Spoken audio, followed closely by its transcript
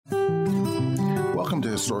Welcome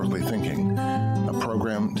to Historically Thinking, a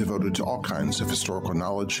program devoted to all kinds of historical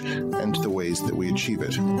knowledge and to the ways that we achieve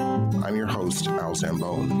it. I'm your host, Al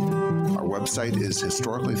Zambone. Our website is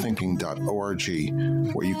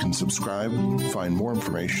historicallythinking.org, where you can subscribe, find more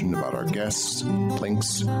information about our guests,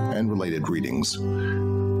 links, and related readings.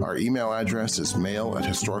 Our email address is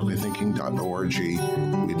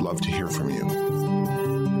mail@historicallythinking.org. We'd love to hear from you.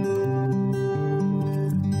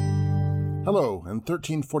 Hello. In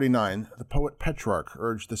 1349, the poet Petrarch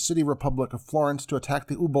urged the city republic of Florence to attack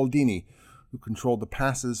the Ubaldini, who controlled the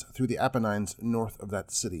passes through the Apennines north of that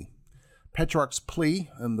city. Petrarch's plea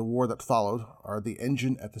and the war that followed are the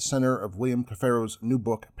engine at the center of William Cafero's new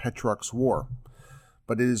book, Petrarch's War.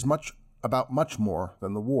 But it is much more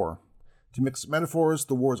than the war. To mix metaphors,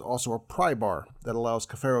 the war is also a pry bar that allows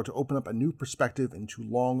Cafero to open up a new perspective into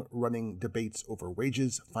long-running debates over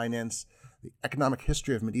wages, finance, the economic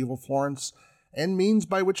history of medieval Florence, and means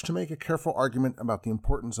by which to make a careful argument about the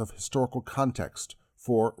importance of historical context.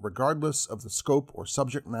 For, regardless of the scope or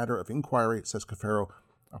subject matter of inquiry, says Cafero,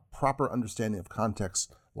 a proper understanding of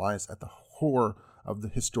context lies at the core of the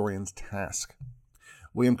historian's task.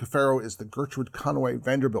 William Cafero is the Gertrude Conway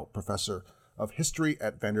Vanderbilt Professor of History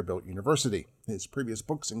at Vanderbilt University. His previous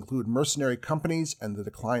books include Mercenary Companies and the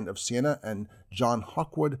Decline of Siena and John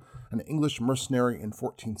Hawkwood, an English mercenary in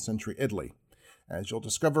 14th century Italy. As you'll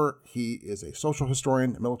discover, he is a social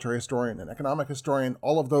historian, a military historian, an economic historian,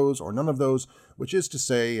 all of those or none of those, which is to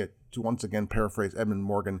say, to once again paraphrase Edmund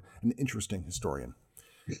Morgan, an interesting historian.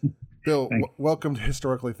 Bill, welcome to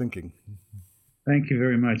Historically Thinking. Thank you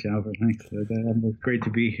very much, Albert. Thanks. It's great to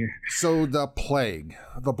be here. So the plague,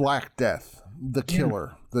 the Black Death, the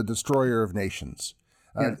killer, the destroyer of nations.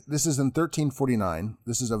 This is in 1349.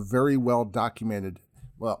 This is a very well documented.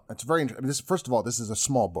 Well, it's very. First of all, this is a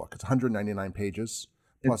small book. It's 199 pages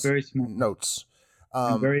plus it's very small. Notes.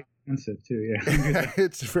 And very expensive too. Yeah,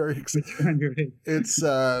 it's very expensive. It's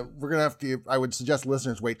we're gonna have to. I would suggest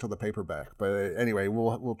listeners wait till the paperback. But anyway,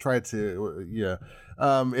 we'll try to.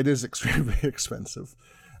 It is extremely expensive.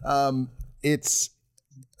 It's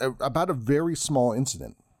about a very small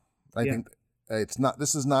incident. I think it's not.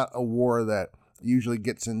 This is not a war that usually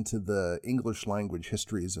gets into the English language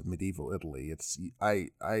histories of medieval Italy.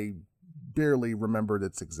 I barely remembered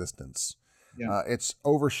its existence. Yeah. It's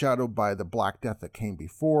overshadowed by the Black Death that came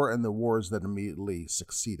before and the wars that immediately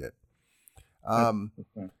succeed it.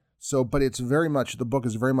 But it's very much, the book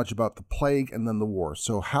is very much about the plague and then the war.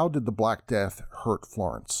 So how did the Black Death hurt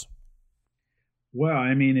Florence? Well,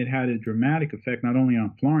 I mean, it had a dramatic effect not only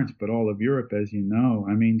on Florence, but all of Europe, as you know.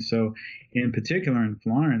 I mean, so in particular in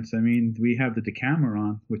Florence, I mean, we have the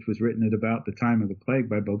Decameron, which was written at about the time of the plague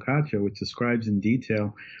by Boccaccio, which describes in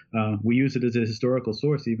detail. We use it as a historical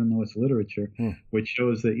source, even though it's literature, which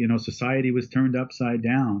shows that, society was turned upside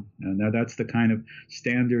down. And that's the kind of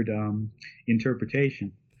standard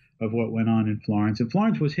interpretation of what went on in Florence. And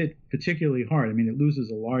Florence was hit particularly hard. I mean, it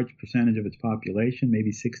loses a large percentage of its population,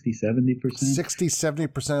 maybe 60, 70%. 60,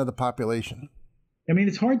 70% of the population. I mean,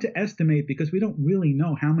 it's hard to estimate because we don't really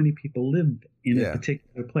know how many people lived in a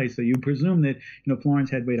particular place. So you presume that,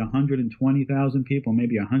 Florence had 120,000 people,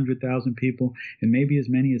 maybe 100,000 people, and maybe as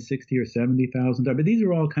many as 60 or 70,000. But these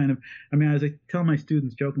are all kind of, as I tell my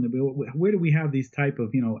students jokingly, where do we have these type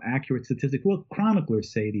of, accurate statistics? Well,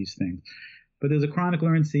 chroniclers say these things. But there's a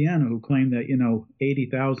chronicler in Siena who claimed that,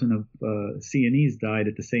 80,000 of Sienese died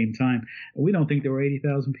at the same time. We don't think there were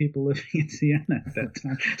 80,000 people living in Siena at that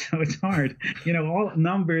time. So it's hard. All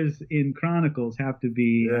numbers in chronicles have to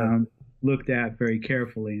be looked at very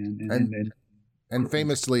carefully. And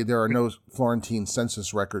famously, there are no Florentine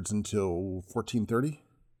census records until 1430?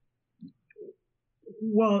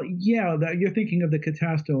 Well, yeah, you're thinking of the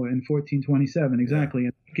Catasto in 1427, exactly,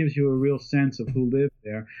 and it gives you a real sense of who lived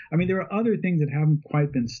there. I mean, there are other things that haven't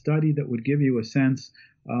quite been studied that would give you a sense,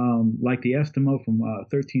 like the Estimo from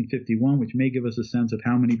 1351, which may give us a sense of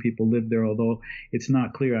how many people lived there, although it's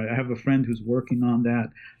not clear. I have a friend who's working on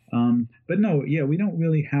that. But no, we don't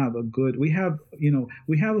really have a good, we have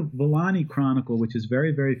a Villani Chronicle, which is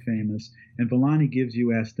very, very famous, and Villani gives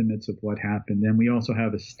you estimates of what happened. And we also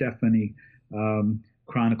have a Stephanie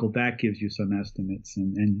Chronicle that gives you some estimates,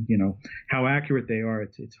 and how accurate they are.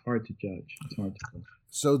 It's hard to judge.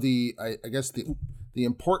 So I guess the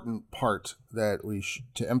important part that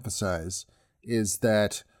to emphasize is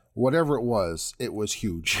that whatever it was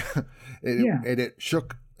huge.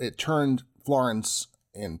 It turned Florence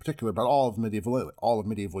in particular, but all of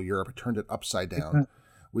medieval Europe. It turned it upside down.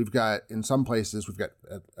 We've got, in some places,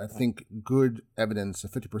 I think, good evidence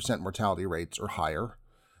of 50% mortality rates or higher.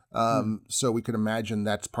 So we could imagine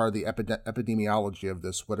that's part of the epidemiology of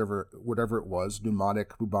this, whatever it was,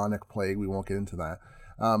 pneumonic, bubonic plague. We won't get into that.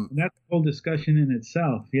 That's a whole discussion in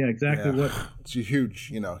itself. Yeah, exactly. Yeah, What it's a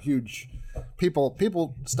huge.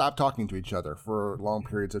 People stop talking to each other for long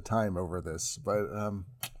periods of time over this. But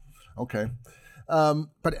okay.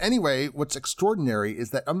 But anyway, what's extraordinary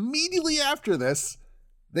is that immediately after this,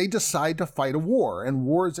 they decide to fight a war, and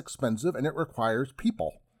war is expensive and it requires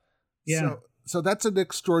people. Yeah. So that's an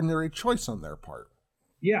extraordinary choice on their part.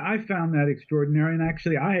 Yeah, I found that extraordinary, and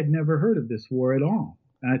actually, I had never heard of this war at all.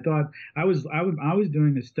 And I thought I was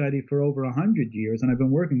doing a study for over 100 years, and I've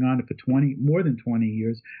been working on it for more than 20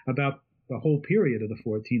 years about the whole period of the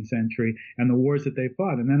 14th century and the wars that they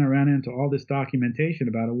fought. And then I ran into all this documentation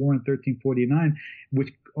about a war in 1349,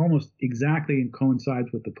 which almost exactly coincides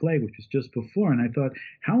with the plague, which was just before. And I thought,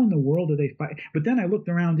 how in the world are they fighting? But then I looked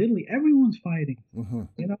around Italy; everyone's fighting. Mm-hmm.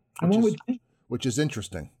 And one would think, which is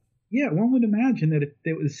interesting. yeah, one would imagine that if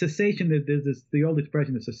there was cessation, that there's the old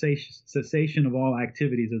expression, the cessation of all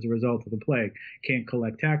activities as a result of the plague. Can't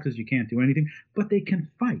collect taxes, you can't do anything, but they can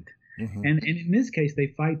fight. Mm-hmm. And in this case, they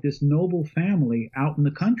fight this noble family out in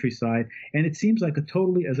the countryside, and it seems like a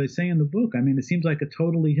totally, as I say in the book, it seems like a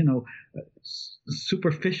totally,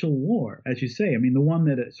 superficial war, as you say. I mean, the one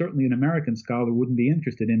that certainly an American scholar wouldn't be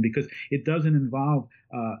interested in, because it doesn't involve,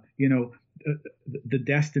 the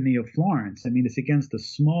destiny of Florence. I mean, it's against a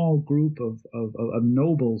small group of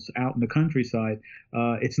nobles out in the countryside.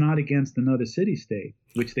 It's not against another city-state,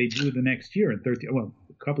 which they do the next year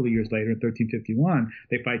a couple of years later in 1351.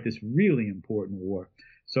 They fight this really important war.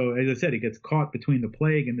 So, as I said, it gets caught between the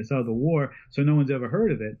plague and this other war, so no one's ever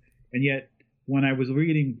heard of it. And yet, when I was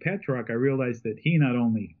reading Petrarch, I realized that he not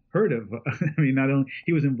only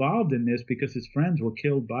he was involved in this because his friends were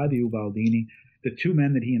killed by the Ubaldini, the two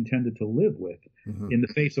men that he intended to live with, mm-hmm. in the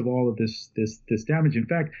face of all of this damage. In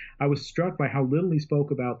fact, I was struck by how little he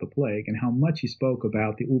spoke about the plague and how much he spoke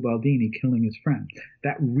about the Ubaldini killing his friend.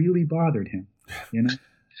 That really bothered him,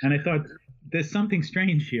 And I thought, there's something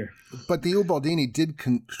strange here. But the Ubaldini did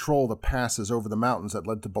control the passes over the mountains that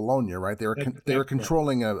led to Bologna, right? They were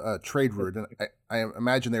controlling a trade route, and I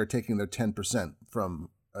imagine they were taking their 10% from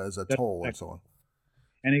as a toll and so on.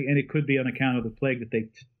 And it could be on account of the plague that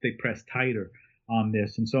they pressed tighter on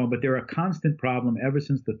this and so on. But they're a constant problem ever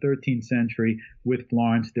since the 13th century with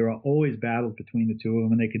Florence. There are always battles between the two of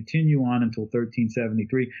them, and they continue on until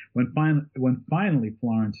 1373, when finally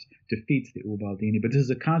Florence defeats the Ubaldini. But this is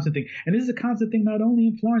a constant thing. And this is a constant thing not only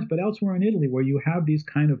in Florence, but elsewhere in Italy, where you have these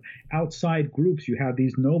kind of outside groups. You have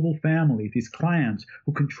these noble families, these clans,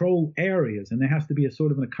 who control areas, and there has to be a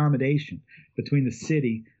sort of an accommodation between the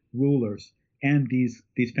city rulers and these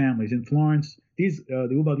families. In Florence, the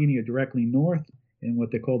Ubaldini are directly north in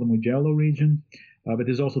what they call the Mugello region, but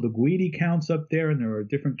there's also the Guidi counts up there, and there are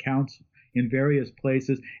different counts in various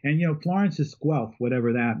places. And Florence is Guelph,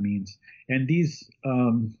 whatever that means. And these,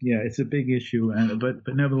 it's a big issue.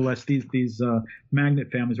 But nevertheless, these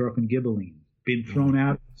Magnate families are often Ghibelline, being thrown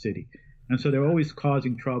out of the city, and so they're always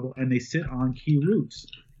causing trouble. And they sit on key routes.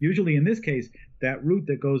 Usually, in this case, that route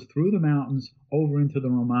that goes through the mountains over into the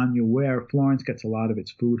Romagna, where Florence gets a lot of its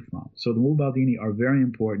food from. So the Ubaldini are very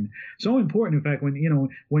important. So important, in fact,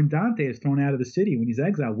 when Dante is thrown out of the city, when he's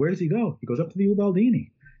exiled, where does he go? He goes up to the Ubaldini.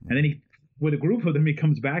 And then with a group of them, he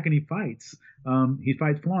comes back and he fights. He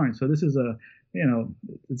fights Florence. So this is an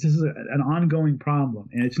ongoing problem.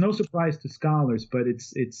 And it's no surprise to scholars, but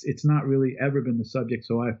it's not really ever been the subject,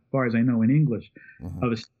 so far as I know, in English, mm-hmm.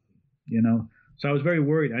 of a. So I was very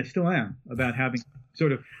worried. I still am, about having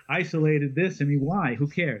sort of isolated this. I mean, why? Who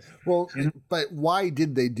cares? Well, but why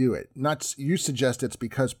did they do it? You suggest it's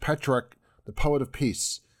because Petrarch, the poet of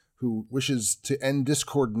peace, who wishes to end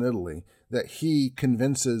discord in Italy, that he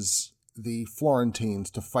convinces the Florentines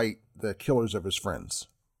to fight the killers of his friends.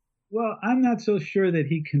 Well, I'm not so sure that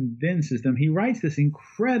he convinces them. He writes this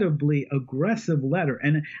incredibly aggressive letter.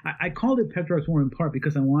 And I called it Petrarch's War in part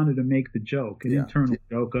because I wanted to make the joke, an internal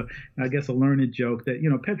joke, I guess a learned joke, that,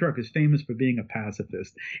 Petrarch is famous for being a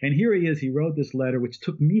pacifist. And here he is. He wrote this letter, which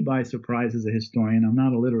took me by surprise as a historian. I'm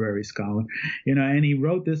not a literary scholar. And he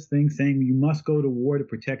wrote this thing saying you must go to war to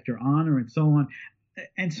protect your honor and so on.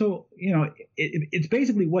 And so, it's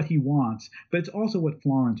basically what he wants, but it's also what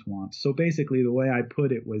Florence wants. So basically, the way I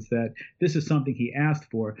put it was that this is something he asked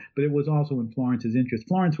for, but it was also in Florence's interest.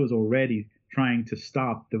 Florence was already trying to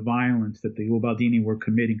stop the violence that the Ubaldini were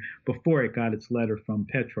committing before it got its letter from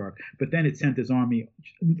Petrarch. But then it sent his army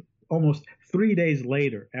almost 3 days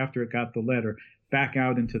later, after it got the letter, back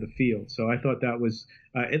out into the field. So I thought that was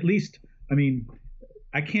at least,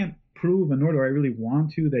 I can't prove, and nor do I really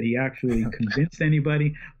want to, that he actually convinced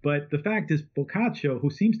anybody. But the fact is, Boccaccio, who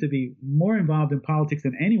seems to be more involved in politics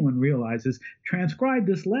than anyone realizes, transcribed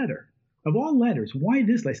this letter. Of all letters, why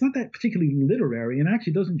this letter? It's not that particularly literary, and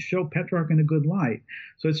actually doesn't show Petrarch in a good light.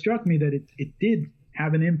 So it struck me that it did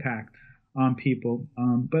have an impact on people.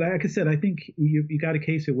 But like I said, I think you got a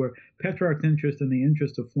case here where Petrarch's interest and the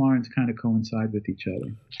interest of Florence kind of coincide with each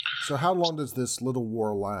other. So how long does this little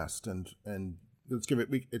war last? And let's give it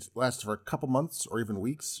lasts for a couple months or even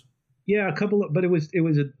weeks? Yeah, but it was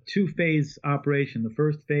a two-phase operation. The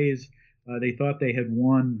first phase, they thought they had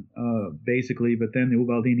won, basically, but then the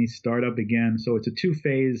Ubaldini start up again. So it's a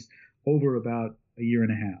two-phase over about a year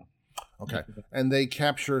and a half. Okay. And they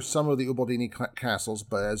capture some of the Ubaldini castles,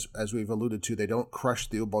 but as we've alluded to, they don't crush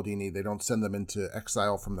the Ubaldini. They don't send them into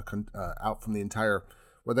exile from out from the entire.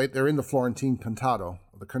 Well, they're in the Florentine Contado,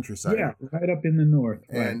 the countryside. Yeah, right up in the north.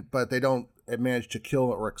 But they don't manage to kill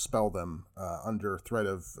or expel them under threat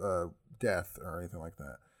of death or anything like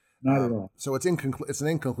that. Not at all. So it's an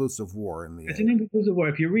inconclusive war in the end. It's an inconclusive war.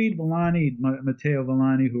 If you read Villani, Matteo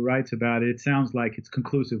Villani, who writes about it, it sounds like it's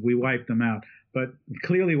conclusive. We wiped them out. But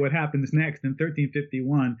clearly what happens next, in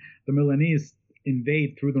 1351, the Milanese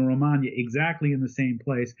invade through the Romagna exactly in the same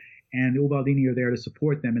place, and the Ubaldini are there to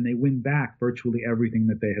support them, and they win back virtually everything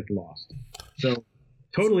that they had lost. So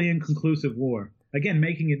totally inconclusive war. Again,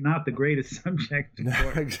 making it not the greatest subject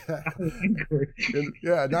for inquiry.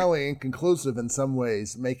 Yeah, not only inconclusive in some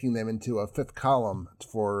ways, making them into a fifth column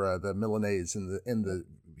for the Milanese in the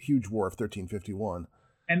huge war of 1351.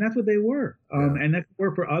 And that's what they were. And that's what they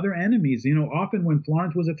were for other enemies. Often when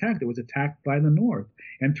Florence was attacked, it was attacked by the North.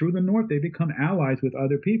 And through the North, they become allies with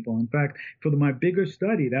other people. In fact, for my bigger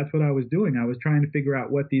study, that's what I was doing. I was trying to figure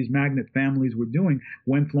out what these magnate families were doing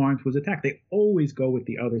when Florence was attacked. They always go with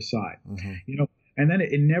the other side. Mm-hmm. And then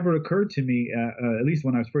it never occurred to me, at least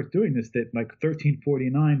when I was first doing this, that like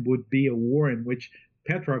 1349 would be a war in which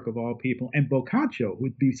Petrarch, of all people, and Boccaccio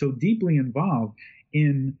would be so deeply involved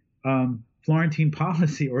in Florentine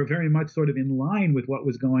policy, or very much sort of in line with what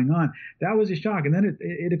was going on. That was a shock. And then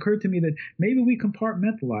it occurred to me that maybe we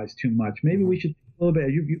compartmentalize too much. Maybe we should a little bit.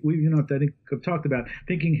 I think I've talked about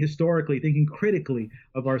thinking historically, thinking critically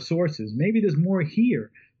of our sources. Maybe there's more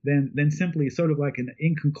here than simply sort of like an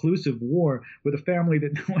inconclusive war with a family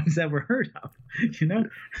that no one's ever heard of,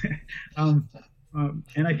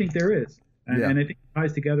 and I think there is. And I think it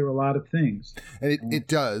ties together a lot of things. And it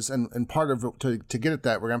does. And part of it, to get at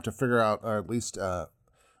that, we're going to have to figure out, or at least,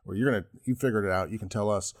 you figured it out, you can tell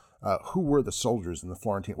us, who were the soldiers in the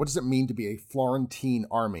Florentine? What does it mean to be a Florentine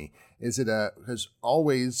army? Is it has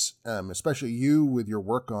always, especially you with your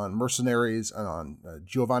work on mercenaries and on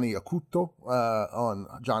Giovanni Acuto, on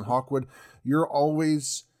John Hawkwood, you're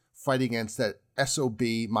always fighting against that SOB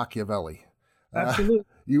Machiavelli. Absolutely.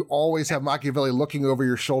 You always have Machiavelli looking over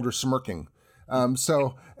your shoulder, smirking.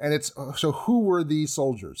 So who were these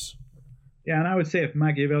soldiers? Yeah, and I would say if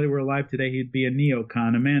Machiavelli were alive today, he'd be a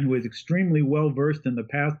neocon, a man who is extremely well versed in the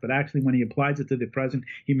past, but actually when he applies it to the present,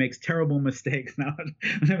 he makes terrible mistakes. Now,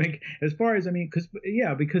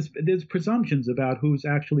 because there's presumptions about who's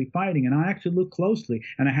actually fighting, and I actually look closely,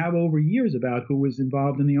 and I have over years about who was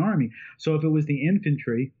involved in the army. So if it was the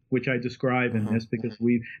infantry, which I describe in this, because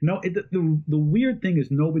the weird thing is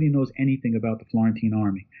nobody knows anything about the Florentine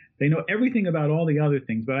army. They know everything about all the other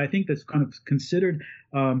things, but I think that's kind of considered,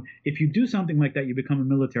 if you do something like that, you become a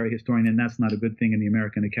military historian, and that's not a good thing in the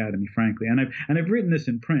American Academy, frankly. And I've written this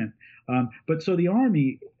in print. But so the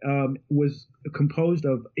army was composed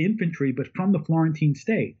of infantry, but from the Florentine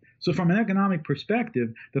state. So from an economic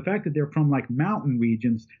perspective, the fact that they're from like mountain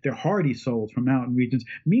regions, they're hardy souls from mountain regions,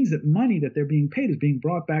 means that money that they're being paid is being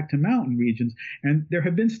brought back to mountain regions. And there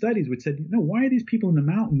have been studies which said, why are these people in the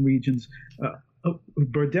mountain regions?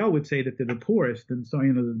 Burdell would say that they're the poorest, and so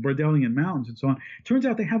the Burdellian mountains and so on. Turns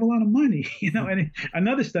out they have a lot of money, And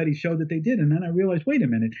another study showed that they did, and then I realized, wait a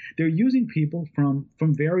minute, they're using people from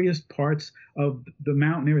various parts of the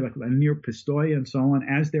mountain area, like near Pistoia and so on,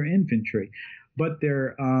 as their infantry, but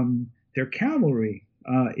their cavalry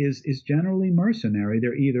is generally mercenary.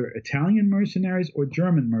 They're either Italian mercenaries or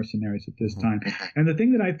German mercenaries at this time. And the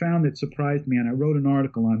thing that I found that surprised me, and I wrote an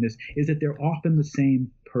article on this, is that they're often the same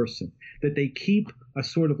person, that they keep a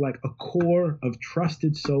sort of like a core of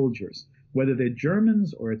trusted soldiers, whether they're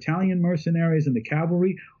Germans or Italian mercenaries in the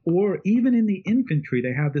cavalry, or even in the infantry,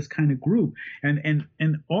 they have this kind of group. And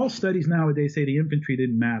all studies nowadays say the infantry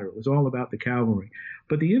didn't matter. It was all about the cavalry.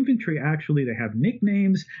 But the infantry, actually, they have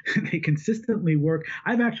nicknames. They consistently work.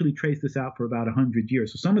 I've actually traced this out for about 100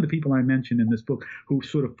 years. So some of the people I mentioned in this book who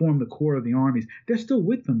sort of formed the core of the armies, they're still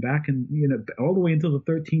with them back in, all the way until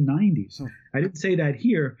the 1390s. I didn't say that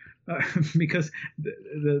here, because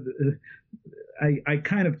I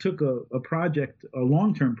kind of took a project, a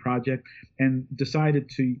long-term project, and decided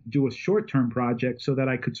to do a short-term project so that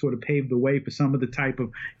I could sort of pave the way for some of the type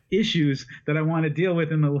of issues that I want to deal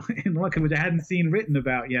with in the which I hadn't seen written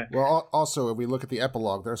about yet. Well, also, if we look at the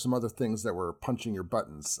epilogue, there are some other things that were punching your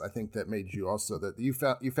buttons. I think that made you also that you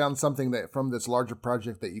found something that from this larger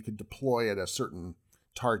project that you could deploy at a certain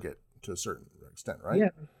target to a certain extent, right? Yeah,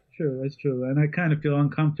 true. That's true. And I kind of feel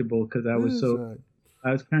uncomfortable because I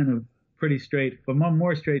was kind of pretty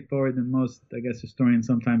more straightforward than most, I guess, historians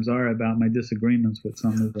sometimes are about my disagreements with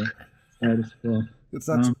some of the status quo.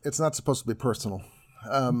 It's not supposed to be personal.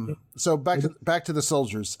 So back to the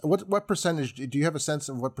soldiers. What percentage do you have a sense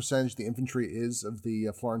of what percentage the infantry is of the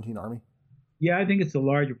Florentine army? Yeah, I think it's a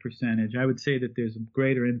larger percentage. I would say that there's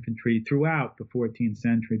greater infantry throughout the 14th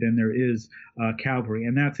century than there is cavalry.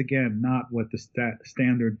 And that's, again, not what the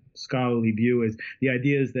standard scholarly view is. The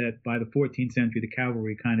idea is that by the 14th century, the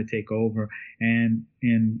cavalry kind of take over. And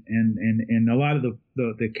a lot of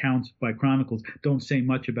the accounts by chronicles don't say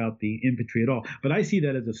much about the infantry at all. But I see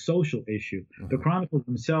that as a social issue. Mm-hmm. The chronicles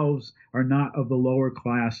themselves are not of the lower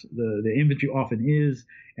class. The infantry often is.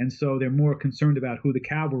 And so they're more concerned about who the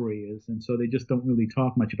cavalry is. And so they just don't really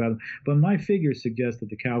talk much about it. But my figures suggest that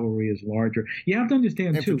the cavalry is larger. You have to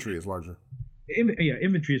understand, infantry is larger.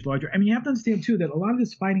 Infantry is larger. I mean, you have to understand, too, that a lot of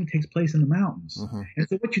this fighting takes place in the mountains. Mm-hmm. And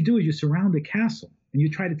so what you do is you surround a castle and you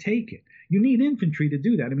try to take it. You need infantry to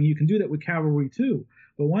do that. I mean, you can do that with cavalry, too.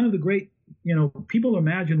 But one of the great, people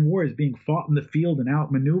imagine war as being fought in the field and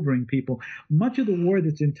outmaneuvering people. Much of the war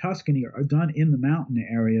that's in Tuscany are done in the mountain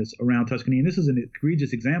areas around Tuscany. And this is an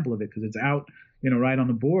egregious example of it because it's out, right on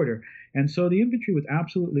the border. And so the infantry was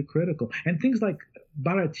absolutely critical. And things like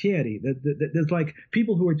Baratieri, there's like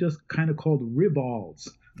people who are just kind of called ribalds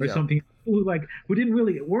or something, who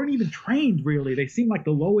weren't even trained really. They seemed like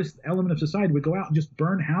the lowest element of society, would go out and just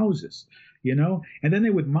burn houses. And then they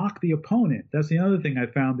would mock the opponent. That's the other thing I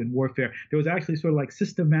found in warfare. There was actually sort of like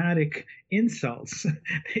systematic insults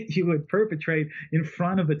that you would perpetrate in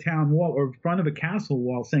front of a town wall or in front of a castle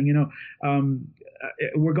wall, saying,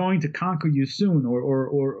 we're going to conquer you soon,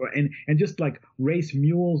 and just like race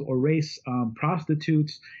mules or race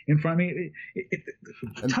prostitutes in front of me.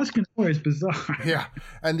 Tuscan war is bizarre. Yeah,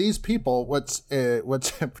 and these people, what's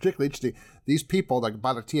particularly interesting, these people like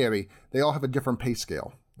Baratieri, they all have a different pay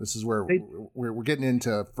scale. This is where we're getting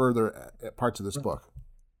into further parts of this book.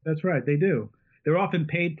 That's right, they do. They're often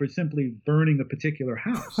paid for simply burning a particular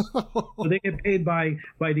house. So they get paid by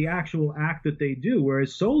the actual act that they do,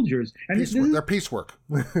 whereas soldiers... They're piecework.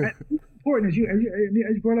 Important, as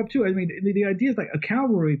you brought up too. I mean, the idea is like a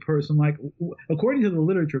cavalry person, like according to the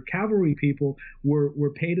literature, cavalry people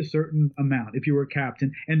were paid a certain amount if you were a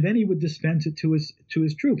captain, and then he would dispense it to his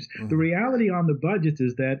troops. Mm-hmm. The reality on the budgets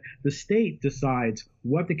is that the state decides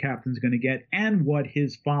what the captain's going to get and what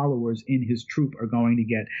his followers in his troop are going to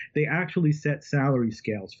get. They actually set salary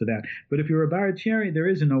scales for that. But if you're a baratieri, there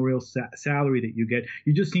is no real salary that you get.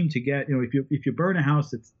 You just seem to get, if you burn a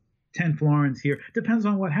house that's 10 florins here. Depends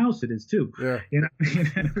on what house it is too. Yeah.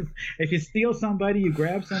 If you steal somebody, you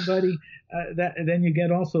grab somebody, then you get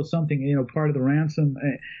also something, part of the ransom.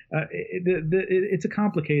 It's a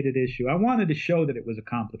complicated issue. I wanted to show that it was a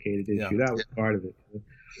complicated issue. Yeah. That was part of it.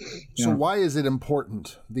 So why is it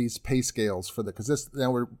important, these pay scales because this,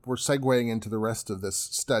 now we're segueing into the rest of this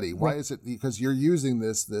study. Why is it? Because you're using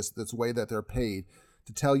this way that they're paid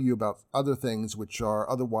to tell you about other things which are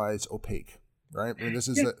otherwise opaque, right? I mean, this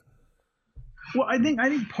is Well, I think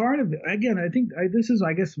part of it, again, this is,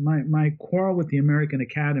 I guess, my quarrel with the American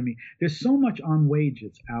Academy. There's so much on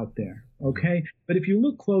wages out there, okay? But if you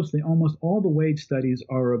look closely, almost all the wage studies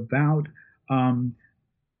are about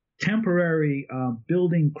temporary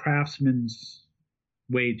building craftsmen's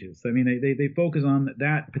wages. I mean, they focus on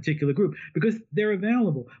that particular group because they're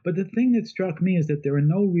available. But the thing that struck me is that there are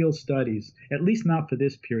no real studies, at least not for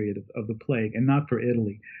this period of the plague and not for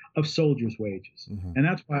Italy, of soldiers' wages. Mm-hmm. And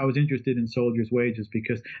that's why I was interested in soldiers' wages,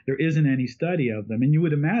 because there isn't any study of them. And you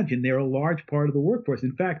would imagine they're a large part of the workforce.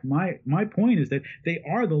 In fact, my point is that they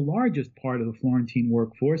are the largest part of the Florentine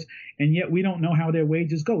workforce, and yet we don't know how their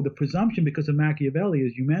wages go. The presumption, because of Machiavelli,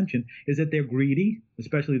 as you mentioned, is that they're greedy,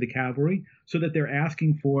 especially the cavalry, so that they're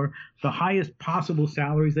asking for the highest possible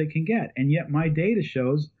salaries they can get. And yet my data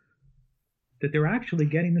shows that they're actually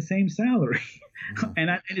getting the same salary. Mm-hmm.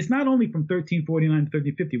 And it's not only from 1349 to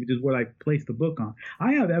 1350, which is what I placed the book on.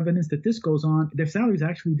 I have evidence that this goes on. Their salaries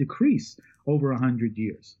actually decrease over 100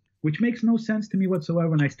 years, which makes no sense to me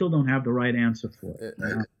whatsoever, and I still don't have the right answer for it.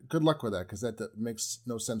 good luck with that, because that makes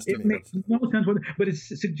no sense to It me. makes no sense, but it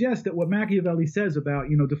suggests that what Machiavelli says about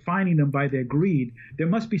defining them by their greed, there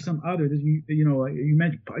must be some other. You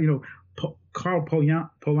mentioned Karl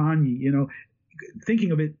Polanyi,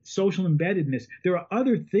 thinking of it, social embeddedness. There are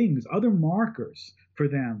other things, other markers for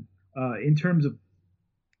them in terms of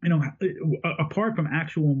apart from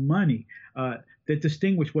actual money that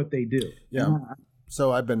distinguish what they do. Yeah.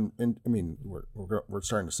 So I've been we're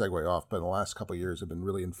starting to segue off, but in the last couple of years, I've been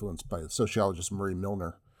really influenced by the sociologist Murray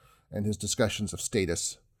Milner and his discussions of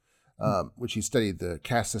status, which he studied the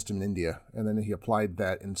caste system in India, and then he applied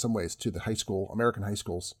that in some ways to the American high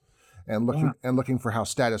schools, and looking for how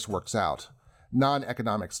status works out,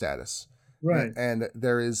 non-economic status. Right. And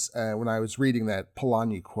there is when I was reading that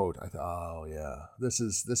Polanyi quote, I thought, oh yeah, this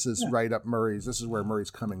is right up Murray's. This is where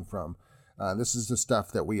Murray's coming from. This is the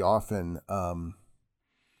stuff that we often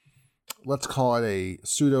let's call it a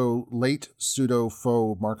pseudo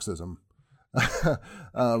faux Marxism.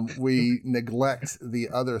 We neglect the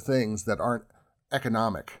other things that aren't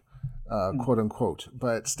economic, quote unquote.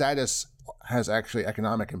 But status has actually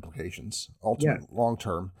economic implications, ultimately, long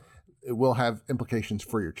term. It will have implications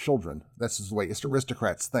for your children. That's the way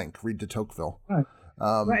aristocrats think. Read de Tocqueville. Right.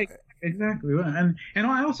 Right. Exactly. And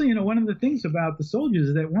I also, one of the things about the soldiers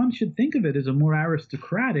is that one should think of it as a more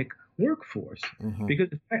aristocratic workforce, because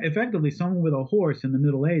effectively someone with a horse in the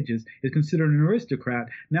Middle Ages is considered an aristocrat.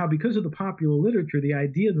 Now, because of the popular literature, the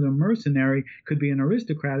idea that a mercenary could be an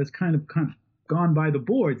aristocrat is kind of gone by the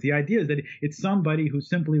boards. The idea is that it's somebody who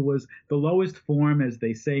simply was the lowest form, as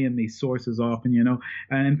they say in these sources often,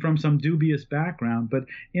 and from some dubious background. But,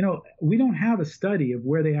 we don't have a study of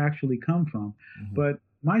where they actually come from. But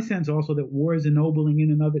my sense also that war is ennobling in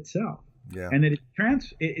and of itself. Yeah. And that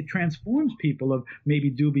it transforms people of maybe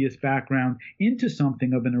dubious background into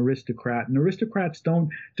something of an aristocrat. And aristocrats don't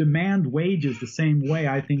demand wages the same way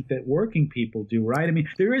I think that working people do, right? I mean,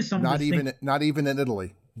 there is some not even in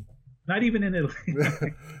Italy. Not even in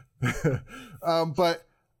Italy. But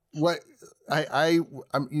what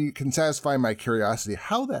you can satisfy my curiosity.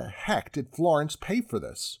 How the heck did Florence pay for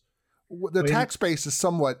this? The tax base is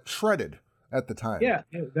somewhat shredded at the time. Yeah,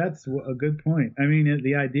 that's a good point. I mean,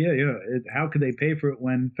 the idea, how could they pay for it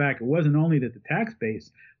when, in fact, it wasn't only that the tax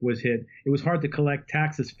base was hit, it was hard to collect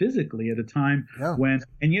taxes physically at a time when,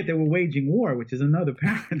 and yet they were waging war, which is another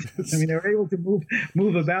paradox. I mean, they were able to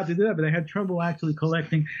move about to do that, but they had trouble actually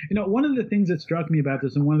collecting. One of the things that struck me about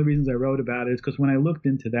this, and one of the reasons I wrote about it, is because when I looked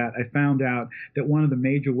into that, I found out that one of the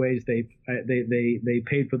major ways they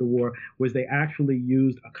paid for the war was they actually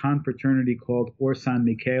used a confraternity called Or San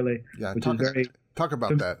Michele, which is very... Talk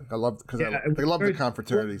about that. I love the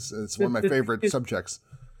confraternities. It's one of my favorite subjects.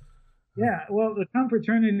 Yeah, well, the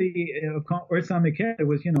confraternity of Or San Michele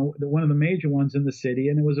was, one of the major ones in the city,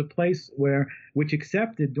 and it was a place which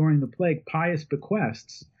accepted during the plague pious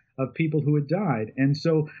bequests of people who had died. And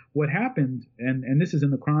so what happened, and this is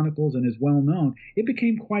in the Chronicles and is well known, it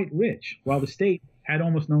became quite rich, while the state had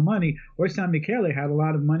almost no money. Or San Michele had a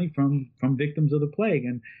lot of money from victims of the plague,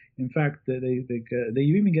 and in fact, they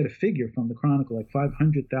even get a figure from the Chronicle, like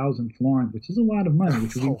 500,000 florins, which is a lot of money.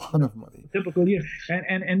 Which is a lot of money. Typical year.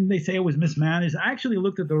 And they say it was mismanaged. I actually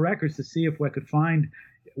looked at the records to see if I could find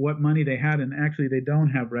what money they had, and actually they don't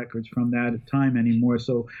have records from that time anymore.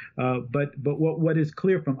 So, but what is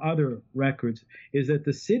clear from other records is that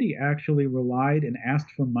the city actually relied and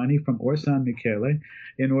asked for money from Or San Michele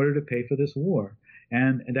in order to pay for this war,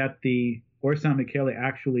 and that the Or San Michele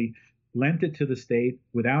actually lent it to the state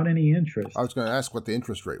without any interest. I was going to ask what the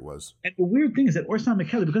interest rate was. And the weird thing is that Or San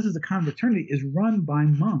Michele, because it's a confraternity, is run by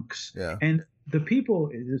monks. Yeah. And the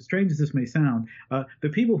people, as strange as this may sound, the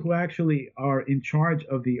people who actually are in charge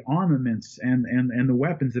of the armaments and the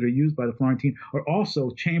weapons that are used by the Florentine are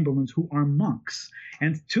also chamberlains who are monks.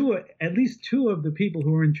 And at least two of the people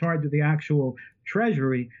who are in charge of the actual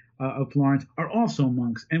treasury of Florence are also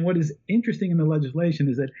monks. And what is interesting in the legislation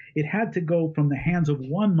is that it had to go from the hands of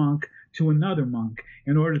one monk to another monk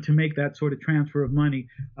in order to make that sort of transfer of money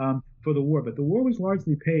for the war. But the war was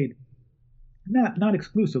largely paid, not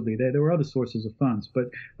exclusively. There were other sources of funds.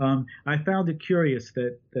 But I found it curious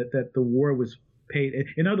that the war was paid.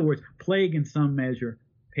 In other words, plague in some measure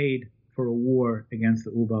paid for a war against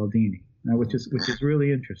the Ubaldini. Now, which is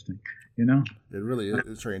really interesting, It really is.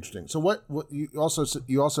 It's very interesting. So what you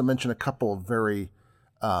also mentioned a couple of very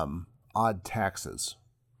odd taxes.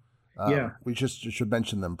 We just should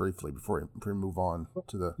mention them briefly before we move on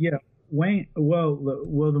to the. Yeah, Wayne. Well,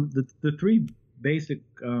 the three basic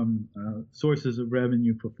sources of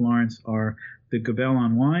revenue for Florence are the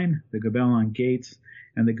Gabellon wine, the Gabellon gates,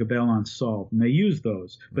 and the Gabellon salt. And they used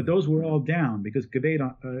those, but those were all down because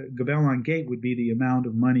Gabellon gate would be the amount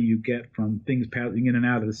of money you get from things passing in and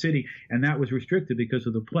out of the city, and that was restricted because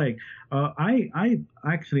of the plague. I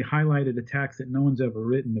actually highlighted a tax that no one's ever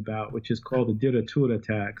written about, which is called the dirittura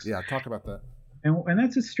tax. Yeah, talk about that. And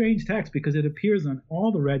that's a strange tax because it appears on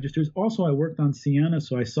all the registers. Also, I worked on Siena,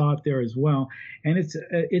 so I saw it there as well. And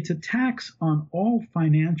it's a tax on all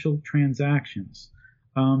financial transactions.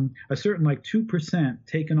 A certain like 2%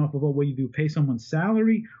 taken off of whether you pay someone's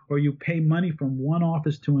salary or you pay money from one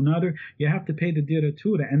office to another, you have to pay the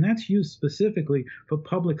dirittura. And that's used specifically for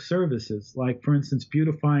public services, like, for instance,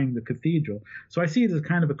 beautifying the cathedral. So I see it as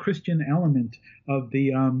kind of a Christian element of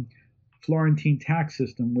the Florentine tax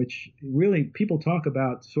system, which really people talk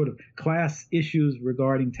about sort of class issues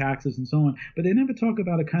regarding taxes and so on, but they never talk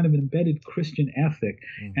about a kind of embedded Christian ethic.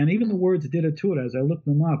 And even the words dirittura, as I looked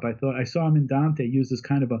them up, I saw them in Dante used as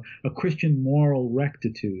kind of a Christian moral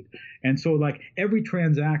rectitude. And so like every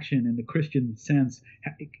transaction in the Christian sense,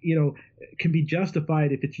 can be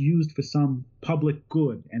justified if it's used for some public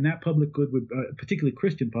good. And that public good would, particularly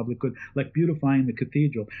Christian public good, like beautifying the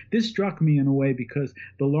cathedral. This struck me in a way because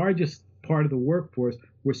the largest part of the workforce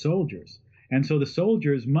were soldiers. And so the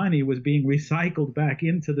soldiers' money was being recycled back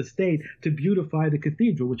into the state to beautify the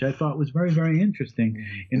cathedral, which I thought was very, very interesting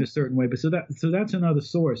in a certain way. But so that's another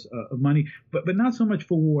source of money, but not so much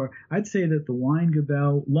for war. I'd say that the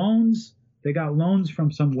Weingabell loans, they got loans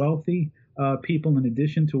from some wealthy people in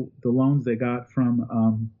addition to the loans they got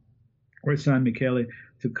from or San Michele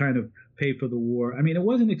to kind of pay for the war. I mean, it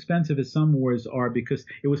wasn't expensive as some wars are because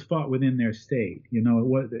it was fought within their state. It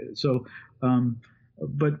was so.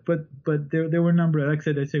 But there were a number. Like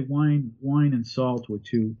I said, wine and salt were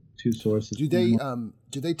two sources. Do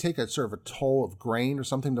they take a sort of a toll of grain or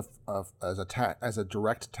something as a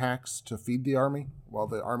direct tax to feed the army while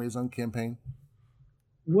the army is on campaign?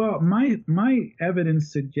 Well, my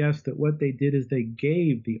evidence suggests that what they did is they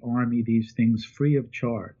gave the army these things free of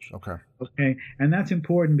charge. Okay, and that's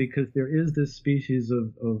important because there is this species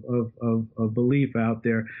of belief out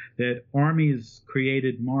there that armies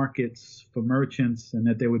created markets for merchants and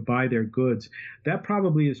that they would buy their goods. That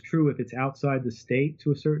probably is true if it's outside the state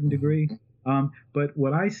to a certain degree. But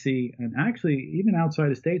what I see, and actually even outside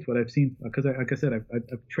of states, what I've seen, because like I said,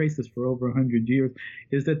 I've traced this for over 100 years,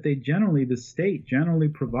 is that the state generally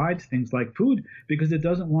provides things like food because it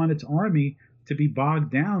doesn't want its army to be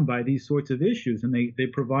bogged down by these sorts of issues. And they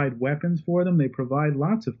provide weapons for them. They provide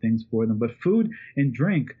lots of things for them. But food and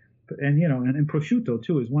drink, and prosciutto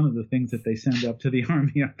too is one of the things that they send up to the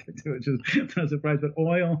army, which is no surprise, but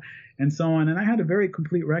oil and so on. And I had a very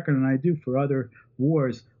complete record, and I do for other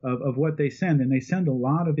wars, of what they send. And they send a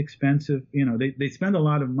lot of expensive, they spend a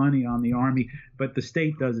lot of money on the army, but the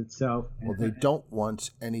state does itself. Well, they don't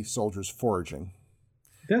want any soldiers foraging.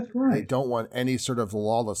 That's right. They don't want any sort of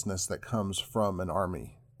lawlessness that comes from an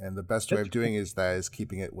army. And the best way of doing is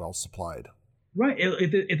keeping it well supplied. Right.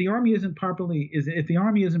 If the army isn't properly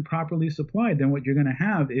supplied, then what you're going to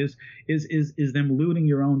have is them looting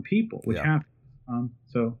your own people, which happens.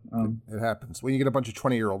 It happens when you get a bunch of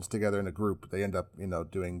 20-year-olds together in a group. They end up,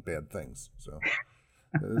 doing bad things. So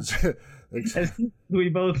we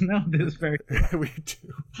both know this very well. We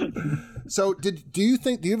do. So, do you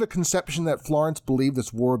have a conception that Florence believed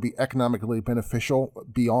this war would be economically beneficial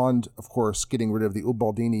beyond, of course, getting rid of the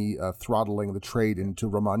Ubaldini throttling the trade into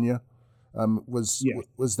Romagna?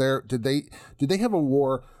 Was there? Did they have a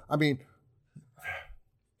war? I mean,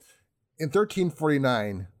 in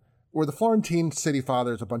 1349, were the Florentine city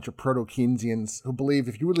fathers a bunch of proto-Keynesians who believe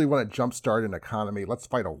if you really want to jumpstart an economy, let's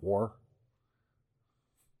fight a war?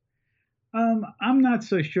 I'm not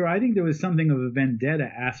so sure. I think there was something of a vendetta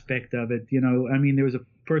aspect of it. I mean, there was a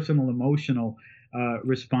personal, emotional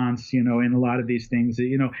response, in a lot of these things.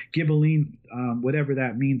 Ghibelline, whatever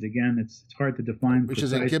that means. Again, it's hard to define. Which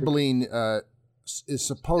is that Ghibelline is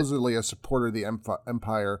supposedly a supporter of the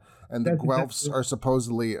empire, and the Guelphs are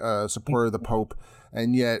supposedly a supporter of the Pope,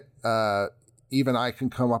 and yet even I can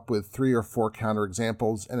come up with 3 or 4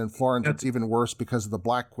 counterexamples. And in Florence, it's even worse because of the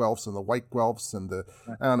black Guelphs and the white Guelphs and the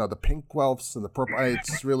pink Guelphs and the purple.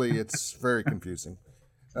 It's very confusing,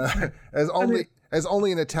 as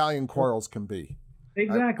only an Italian quarrels can be.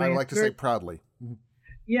 Exactly. I like to say proudly.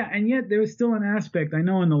 Yeah, and yet there was still an aspect, I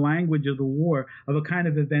know in the language of the war, of a kind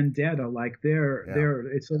of a vendetta, like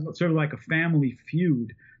it's sort of like a family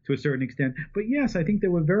feud to a certain extent. But yes, I think they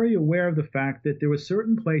were very aware of the fact that there were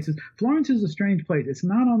certain places. Florence is a strange place. It's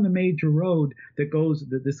not on the major road that goes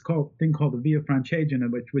thing called the Via Francigena,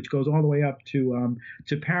 which goes all the way up to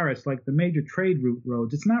Paris, like the major trade route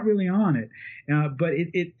roads. It's not really on it, but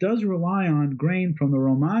it does rely on grain from the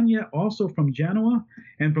Romagna, also from Genoa,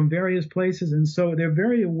 and from various places. And so they're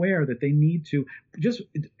very aware that they need to just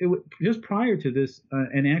prior to this,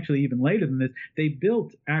 and actually even later than this, they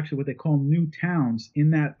built actually what they call new towns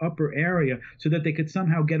in that upper area so that they could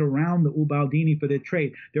somehow get around the Ubaldini for their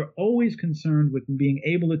trade. They're always concerned with being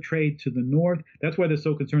able to trade to the north. That's why they're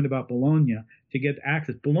so concerned about Bologna, to get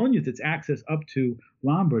access. Bologna's its access up to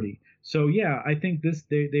Lombardy. So yeah, I think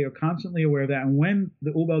they are constantly aware of that. And when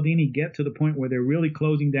the Ubaldini get to the point where they're really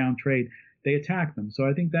closing down trade, they attack them. So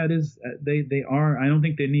I think that is they are. I don't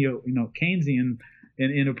think they're Keynesian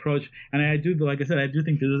in approach. And I do, like I said, I do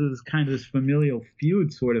think there's kind of this familial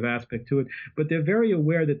feud sort of aspect to it. But they're very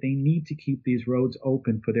aware that they need to keep these roads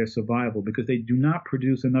open for their survival because they do not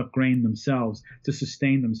produce enough grain themselves to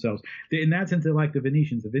sustain themselves. In that sense, they're like the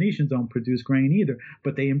Venetians. The Venetians don't produce grain either,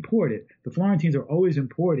 but they import it. The Florentines are always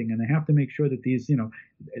importing, and they have to make sure that these,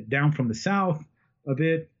 down from the south a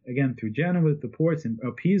bit, again, through Genoa, the ports, and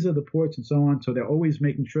Pisa, the ports, and so on. So they're always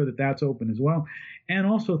making sure that that's open as well. And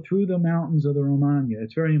also through the mountains of the Romagna.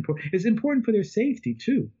 It's very important. It's important for their safety,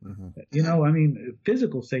 too. Mm-hmm.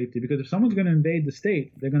 Physical safety, because if someone's going to invade the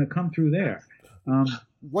state, they're going to come through there.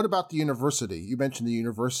 What about the university? You mentioned the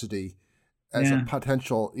university as a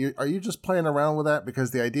potential. Are you just playing around with that?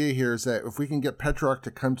 Because the idea here is that if we can get Petrarch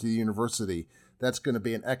to come to the university, that's going to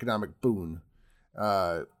be an economic boon.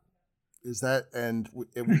 Is that, and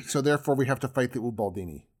so therefore we have to fight the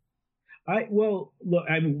Ubaldini? They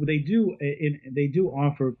do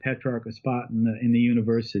offer Petrarch a spot in the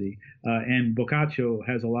university, and Boccaccio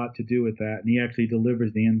has a lot to do with that, and he actually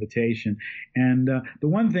delivers the invitation. And the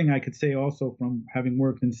one thing I could say also from having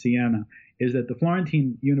worked in Siena is that the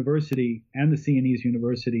Florentine University and the Sienese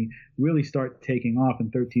University really start taking off in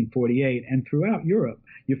 1348, and throughout Europe,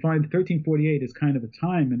 you find 1348 is kind of a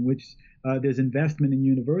time in which there's investment in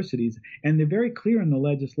universities, and they're very clear in the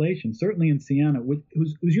legislation, certainly in Siena,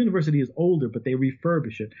 whose university is older, but they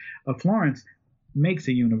refurbish it. Florence makes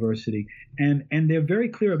a university, and they're very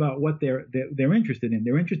clear about what they're interested in.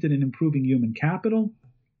 They're interested in improving human capital,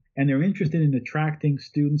 and they're interested in attracting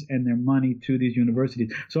students and their money to these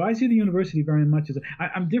universities. So I see the university very much as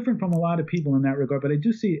I'm different from a lot of people in that regard, but I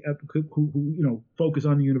do see who focus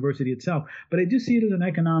on the university itself. But I do see it as an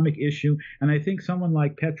economic issue, and I think someone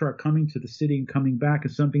like Petrarch coming to the city and coming back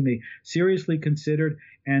is something they seriously considered,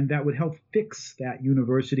 and that would help fix that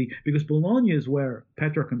university, because Bologna is where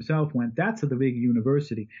Petrarch himself went. That's the big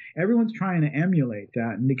university. Everyone's trying to emulate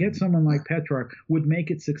that, and to get someone like Petrarch would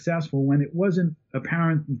make it successful when it wasn't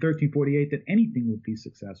apparent in 1348 that anything would be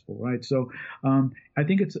successful, right? So I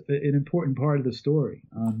think it's an important part of the story.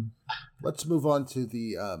 Let's move on to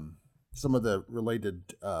the some of the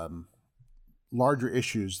related larger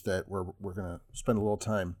issues that we're going to spend a little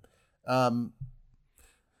time.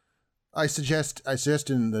 I suggest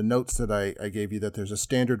in the notes that I gave you that there's a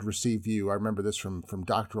standard received view. I remember this from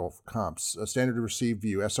doctoral comps, a standard received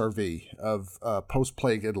view, SRV, of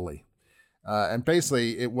post-plague Italy. And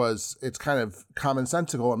basically it's kind of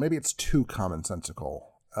commonsensical, and maybe it's too commonsensical.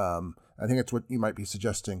 I think it's what you might be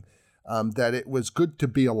suggesting, that it was good to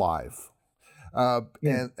be alive.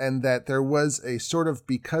 And that there was a sort of,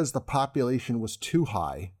 because the population was too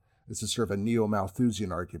high, this is sort of a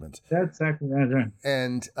neo-Malthusian argument. That's exactly right.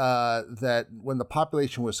 And that when the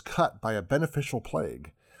population was cut by a beneficial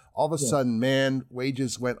plague, all of a sudden,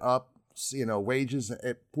 wages went up, wages,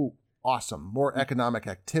 awesome. More economic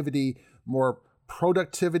activity, more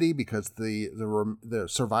productivity, because the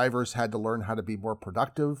survivors had to learn how to be more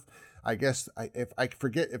productive. I guess I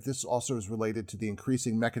forget if this also is related to the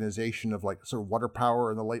increasing mechanization of like sort of water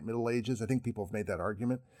power in the late Middle Ages. I think people have made that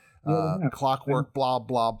argument. Clockwork, blah,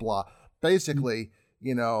 blah, blah. Basically,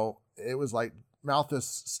 it was like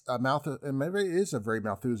Malthus, and maybe it is a very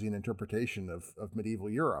Malthusian interpretation of medieval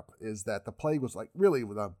Europe, is that the plague was like really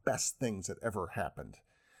the best things that ever happened.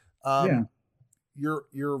 How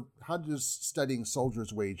does studying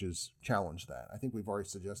soldiers' wages challenge that? I think we've already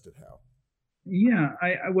suggested how. Yeah,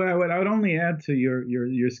 I would only add to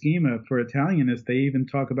your schema for Italianists. They even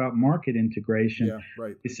talk about market integration. Yeah,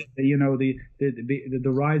 right. The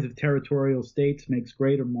rise of territorial states makes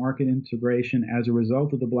greater market integration as a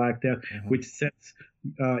result of the Black Death, mm-hmm. which sets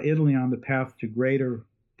Italy on the path to greater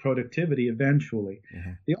productivity eventually.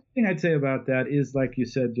 Mm-hmm. The only thing I'd say about that is, like you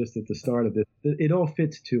said just at the start of this, it all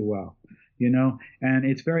fits too well, and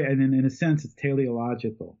it's and in a sense, it's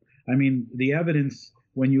teleological. I mean, the evidence,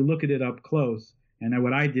 when you look at it up close, And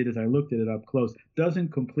what I did is I looked at it up close.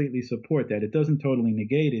 Doesn't completely support that. It doesn't totally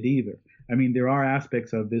negate it either. I mean, there are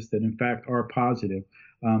aspects of this that, in fact, are positive.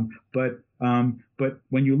 But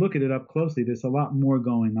when you look at it up closely, there's a lot more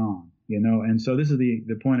going on. And so this is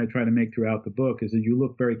the point I try to make throughout the book, is that you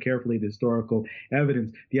look very carefully at the historical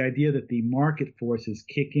evidence. The idea that the market forces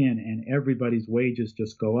kick in and everybody's wages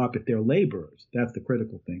just go up if they're laborers, that's the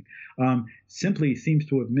critical thing, simply seems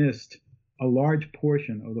to have missed a large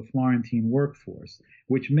portion of the Florentine workforce,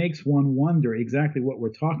 which makes one wonder exactly what we're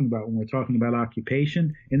talking about when we're talking about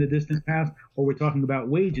occupation in the distant past, or we're talking about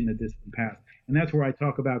wage in the distant past. And that's where I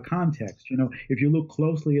talk about context. If you look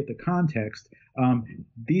closely at the context,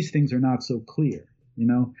 these things are not so clear.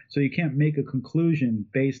 So you can't make a conclusion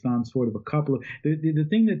based on sort of a couple of the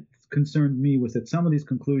thing that concerned me was that some of these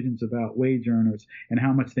conclusions about wage earners and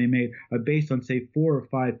how much they made are based on, say, 4 or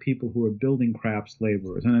 5 people who are building crafts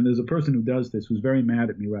laborers. And there's a person who does this who's very mad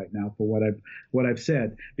at me right now for what I've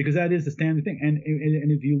said, because that is the standard thing. And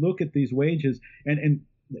if you look at these wages,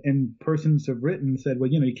 and persons have written, said, well,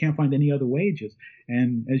 you can't find any other wages.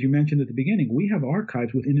 And as you mentioned at the beginning, we have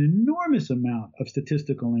archives with an enormous amount of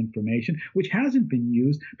statistical information, which hasn't been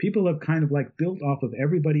used. People have kind of like built off of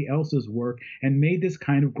everybody else's work and made this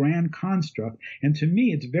kind of grand construct. And to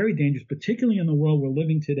me, it's very dangerous, particularly in the world we're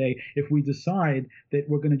living today, if we decide that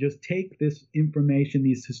we're going to just take this information,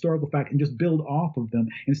 these historical facts, and just build off of them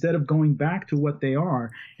instead of going back to what they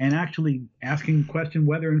are and actually asking the question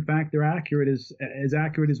whether, in fact, they're accurate as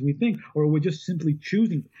accurate as we think, or we're just simply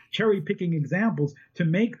cherry picking examples to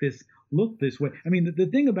make this look this way. I mean, the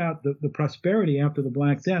thing about the prosperity after the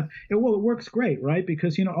Black Death, it works great, right?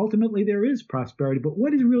 Because, ultimately there is prosperity, but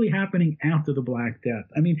what is really happening after the Black Death?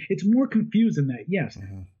 I mean, it's more confused than that. Yes,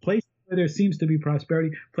 places where there seems to be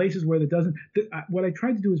prosperity, places where there doesn't. What I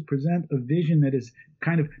tried to do is present a vision that is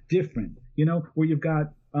kind of different, where you've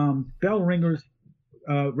got bell ringers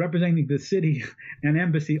representing the city and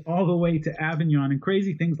embassy all the way to Avignon and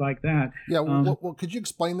crazy things like that. Yeah, well, could you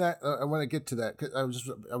explain that? I want to get to that. 'Cause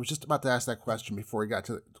I was just about to ask that question before we got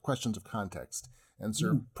to the questions of context and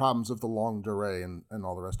sort of problems of the longue durée and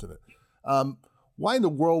all the rest of it. Why in the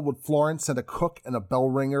world would Florence send a cook and a bell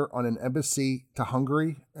ringer on an embassy to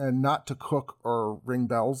Hungary, and not to cook or ring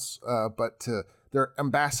bells, but to their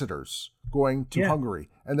ambassadors going to Hungary?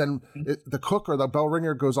 And then the cook or the bell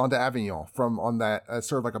ringer goes on to Avignon on that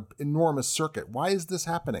sort of like an enormous circuit. Why is this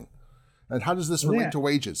happening? And how does this relate to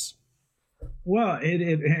wages? Well, it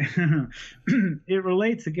it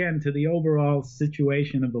relates again to the overall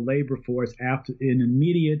situation of the labor force in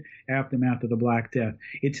immediate aftermath of the Black Death.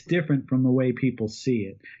 It's different from the way people see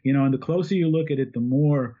it. And the closer you look at it, the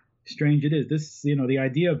more strange it is. This, the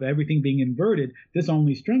idea of everything being inverted, this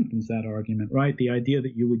only strengthens that argument, right? The idea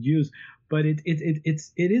that you would use, but it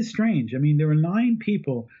is strange. I mean, there are 9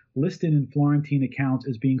 people listed in Florentine accounts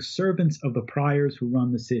as being servants of the priors who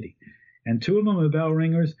run the city, and 2 of them are bell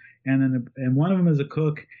ringers, and one of them is a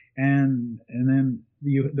cook, and then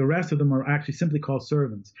the rest of them are actually simply called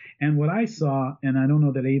servants. And what I saw, and I don't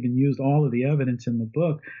know that I even used all of the evidence in the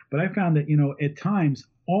book, but I found that, at times,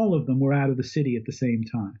 all of them were out of the city at the same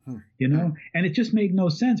time, and it just made no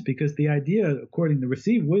sense, because the idea, according to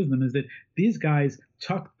received wisdom, is that these guys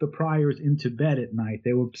tucked the priors into bed at night.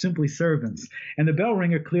 They were simply servants, and the bell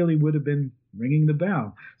ringer clearly would have been ringing the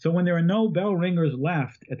bell. So when there are no bell ringers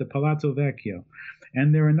left at the Palazzo Vecchio,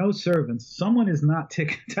 and there are no servants, someone is not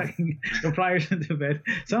tucking the priors into bed,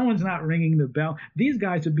 someone's not ringing the bell. These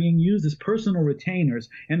guys are being used as personal retainers.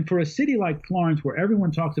 And for a city like Florence, where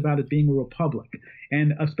everyone talks about it being a republic,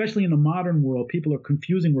 and especially in the modern world, people are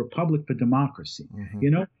confusing republic for democracy.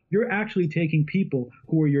 You're actually taking people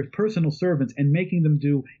who are your personal servants and making them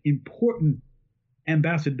do important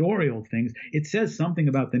ambassadorial things. It says something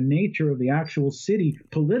about the nature of the actual city,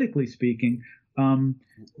 politically speaking,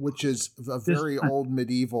 which is a very old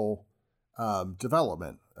medieval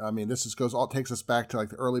development. I mean, this takes us back to like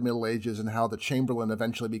the early Middle Ages, and how the Chamberlain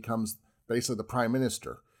eventually becomes basically the prime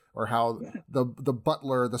minister, or how the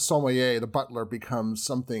butler, the sommelier, the butler becomes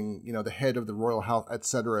something, the head of the royal house, et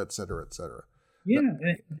cetera, et cetera, et cetera. Yeah.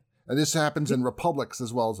 And this happens in republics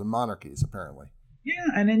as well as in monarchies, apparently. Yeah,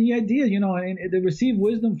 and then the idea, and the received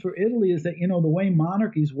wisdom for Italy is that, the way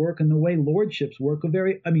monarchies work and the way lordships work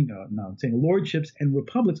are I'm saying lordships and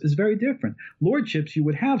republics is very different. Lordships, you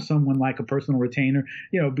would have someone like a personal retainer,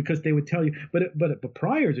 because they would tell you, but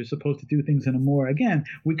priors are supposed to do things in a more, again,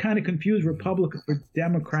 we kind of confuse republic with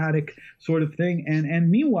democratic sort of thing.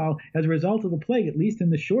 And meanwhile, as a result of the plague, at least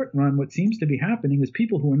in the short run, what seems to be happening is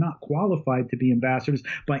people who are not qualified to be ambassadors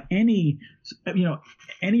by any of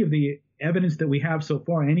the evidence that we have so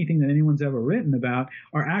far, anything that anyone's ever written about,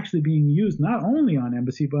 are actually being used not only on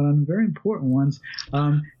embassy, but on very important ones.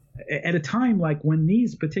 At a time like when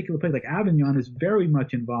these particular places, like Avignon, is very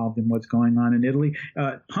much involved in what's going on in Italy.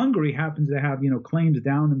 Hungary happens to have, claims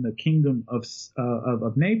down in the kingdom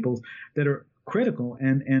of Naples that are critical,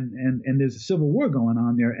 and there's a civil war going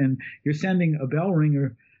on there, and you're sending a bell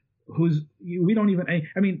ringer we don't even,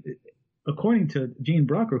 I mean, according to Gene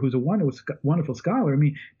Brucker, who's a wonderful scholar, I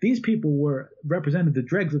mean, these people represented the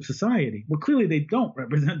dregs of society. Well, clearly they don't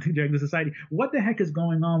represent the dregs of society. What the heck is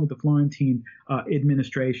going on with the Florentine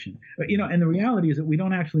administration? And the reality is that we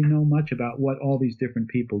don't actually know much about what all these different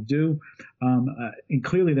people do. And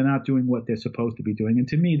clearly they're not doing what they're supposed to be doing. And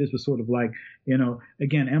to me, this was sort of like,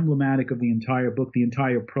 again, emblematic of the entire book, the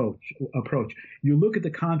entire approach. You look at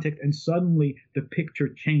the context and suddenly the picture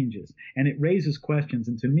changes and it raises questions.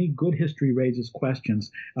 And to me, good history raises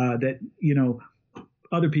questions that,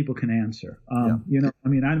 other people can answer. I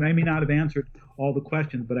mean, I may not have answered all the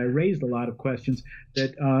questions, but I raised a lot of questions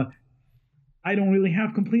that I don't really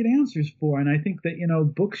have complete answers for. And I think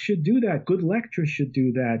that, books should do that. Good lectures should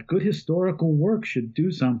do that. Good historical work should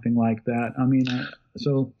do something like that. I mean,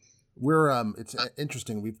 it's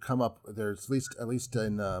interesting. We've come up, there's at least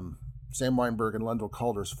in Sam Weinberg and Lendl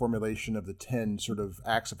Calder's formulation of the 10 sort of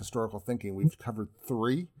acts of historical thinking, we've covered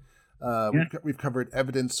 3. We've covered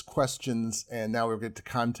evidence, questions, and now we'll get to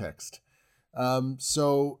context.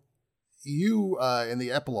 So you, in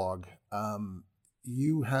the epilogue,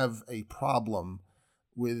 you have a problem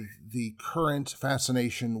with the current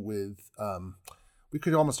fascination with, we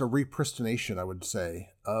could almost a repristination, I would say,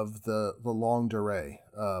 of the longue durée,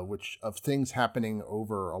 which of things happening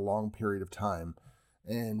over a long period of time,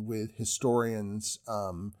 and with historians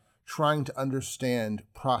trying to understand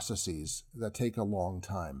processes that take a long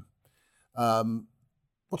time.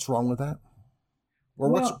 What's wrong with that? Or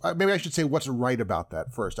maybe I should say what's right about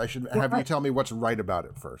that first. I should have you tell me what's right about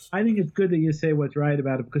it first. I think it's good that you say what's right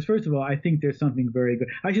about it because, first of all, I think there's something very good.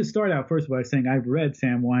 I should start out first by saying I've read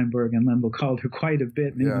Sam Weinberg and Lendl Calder quite a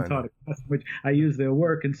bit and even taught a class in which I use their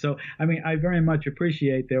work. And so, I mean, I very much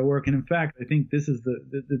appreciate their work. And in fact, I think this is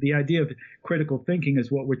the idea of critical thinking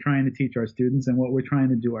is what we're trying to teach our students and what we're trying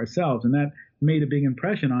to do ourselves. And that made a big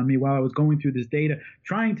impression on me while I was going through this data,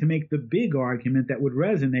 trying to make the big argument that would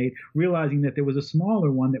resonate, realizing that there was a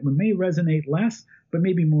smaller one that may resonate less, but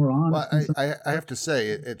maybe more honest. Well, I have to say,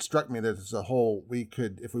 it struck me that as a whole, we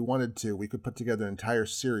could, if we wanted to, we could put together an entire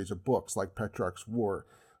series of books like Petrarch's War,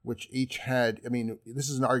 which each had, I mean, this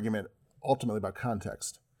is an argument ultimately about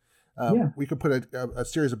context. We could put a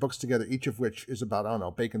series of books together, each of which is about, I don't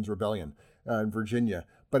know, Bacon's Rebellion in Virginia,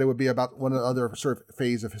 but it would be about one other sort of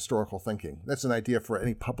phase of historical thinking. That's an idea for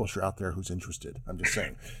any publisher out there who's interested. I'm just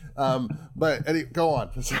saying. But Eddie, go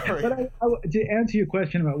on. Sorry. But to answer your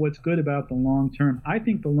question about what's good about the long term, I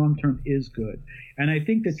think the long term is good. And I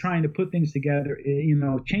think that trying to put things together,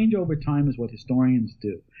 change over time is what historians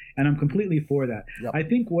do. And I'm completely for that. Yep. I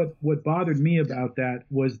think what bothered me about that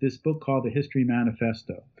was this book called The History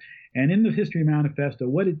Manifesto. And in the History Manifesto,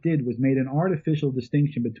 what it did was made an artificial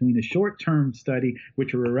distinction between a short-term study,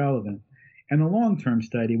 which are irrelevant, and a long-term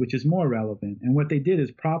study, which is more relevant. And what they did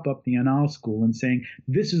is prop up the Annales School and saying,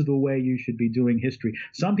 this is the way you should be doing history,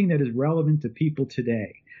 something that is relevant to people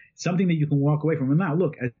today, something that you can walk away from. And now,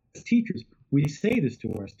 look, as teachers, we say this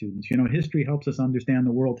to our students. History helps us understand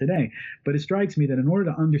the world today. But it strikes me that in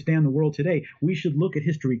order to understand the world today, we should look at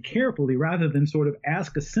history carefully rather than sort of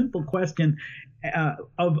ask a simple question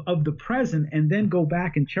of the present and then go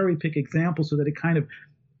back and cherry pick examples so that it kind of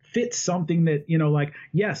fits something that, like,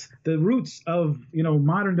 yes, the roots of,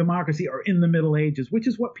 modern democracy are in the Middle Ages, which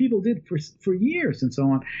is what people did for years and so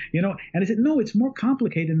on, And I said, no, it's more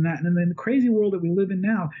complicated than that. And in the crazy world that we live in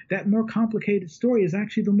now, that more complicated story is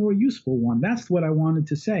actually the more useful one. That's what I wanted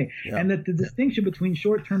to say. Yeah. And that the distinction between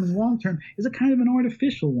short-term and long-term is a kind of an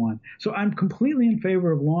artificial one. So I'm completely in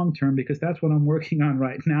favor of long-term because that's what I'm working on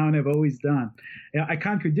right now and I've always done. I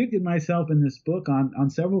contradicted myself in this book on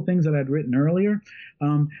several things that I'd written earlier.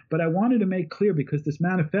 But I wanted to make clear because this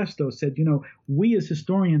manifesto said, we as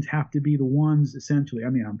historians have to be the ones essentially. I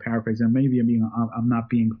mean, I'm paraphrasing. Maybe I'm not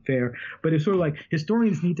being fair, but it's sort of like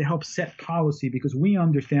historians need to help set policy because we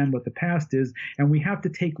understand what the past is, and we have to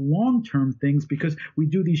take long-term things because we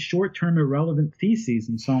do these short-term irrelevant theses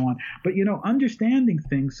and so on. But understanding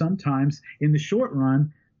things sometimes in the short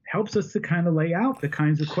run helps us to kind of lay out the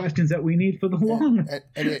kinds of questions that we need for the long run.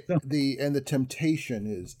 And the temptation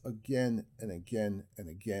is again and again and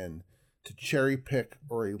again to cherry pick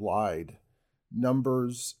or elide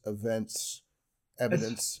numbers, events,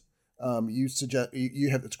 evidence, You suggest you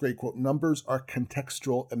have this great quote: "Numbers are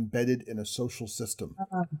contextual, embedded in a social system."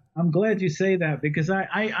 I'm glad you say that because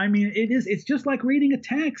I mean it's just like reading a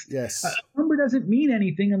text. Yes. A number doesn't mean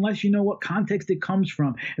anything unless you know what context it comes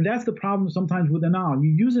from, and that's the problem sometimes with a novel.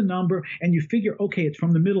 You use a number and you figure, okay, it's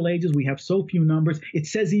from the Middle Ages. We have so few numbers. It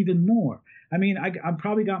says even more. I mean, I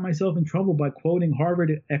probably got myself in trouble by quoting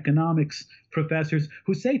Harvard economics professors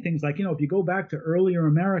who say things like, if you go back to earlier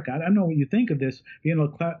America, I don't know what you think of this,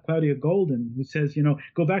 Claudia Golden, who says,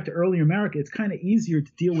 go back to earlier America, it's kind of easier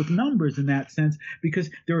to deal with numbers in that sense because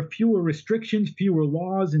there are fewer restrictions, fewer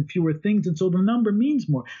laws, and fewer things, and so the number means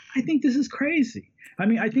more. I think this is crazy. I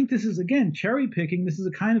mean, I think this is, again, cherry picking. This is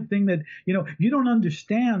the kind of thing that, you don't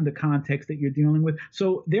understand the context that you're dealing with.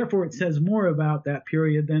 So therefore, it says more about that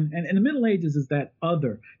period than, and the Middle Ages is that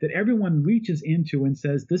other that everyone reaches into and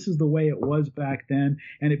says, this is the way it was back then.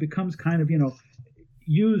 And it becomes kind of,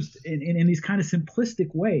 used in these kind of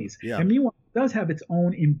simplistic ways. Yeah. And meanwhile, it does have its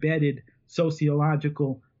own embedded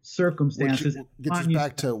sociological circumstances. Which gets us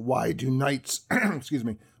back to why do knights, excuse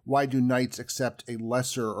me, why do knights accept a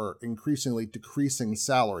lesser or increasingly decreasing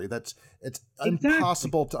salary? It's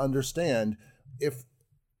impossible to understand if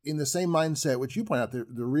in the same mindset, which you point out,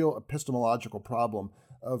 the real epistemological problem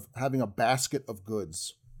of having a basket of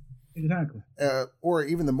goods. Exactly. Or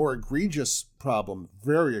even the more egregious problem,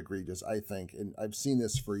 very egregious, I think, and I've seen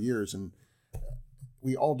this for years, and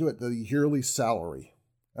we all do it, the yearly salary.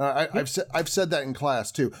 I've said that in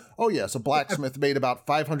class too. Oh yes, a blacksmith made about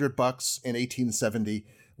 $500 in 1870,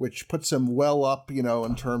 which puts him well up,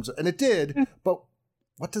 in terms of, and it did. But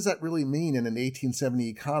what does that really mean in an 1870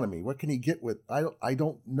 economy? What can he get with? I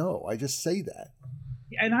don't know. I just say that.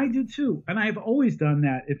 And I do too. And I've always done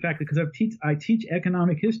that, in fact, because I teach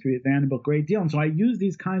economic history at Vanderbilt a great deal. And so I use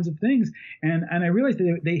these kinds of things. And I realize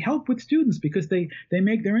that they help with students because they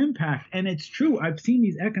make their impact. And it's true. I've seen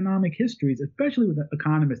these economic histories, especially with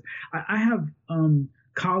economists. I have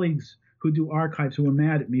colleagues who do archives who are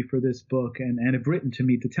mad at me for this book and have written to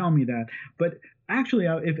me to tell me that. But actually,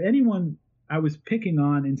 if anyone I was picking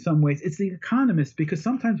on in some ways, it's the economists, because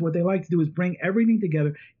sometimes what they like to do is bring everything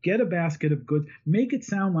together, get a basket of goods, make it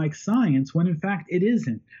sound like science when in fact it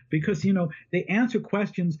isn't, because, they answer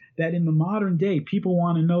questions that in the modern day people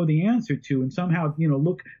want to know the answer to, and somehow,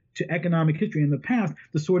 look to economic history in the past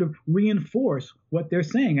to sort of reinforce what they're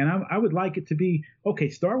saying. And I would like it to be, okay,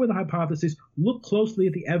 start with a hypothesis, look closely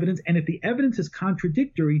at the evidence, and if the evidence is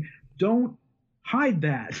contradictory, don't hide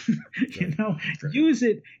that, use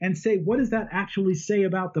it and say, what does that actually say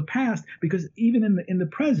about the past? Because even in the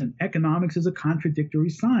present, economics is a contradictory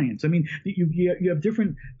science. I mean, you have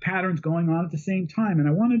different patterns going on at the same time. And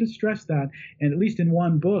I wanted to stress that, and at least in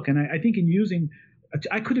one book. And I think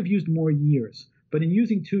I could have used more years. But in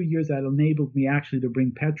using 2 years, that enabled me actually to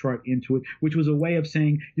bring Petrarch into it, which was a way of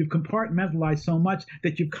saying you've compartmentalized so much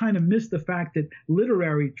that you've kind of missed the fact that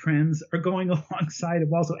literary trends are going alongside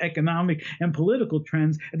of also economic and political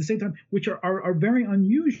trends at the same time, which are very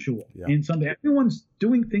unusual in some way. Everyone's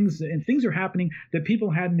doing things, and things are happening that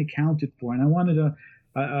people hadn't accounted for. And I wanted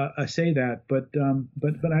to say that, but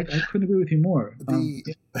I couldn't agree with you more.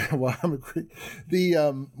 Well, I'm agree.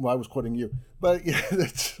 I was quoting you, but yeah,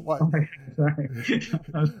 that's why. Sorry,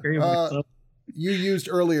 I was agreeing with myself. You used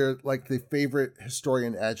earlier like the favorite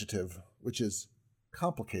historian adjective, which is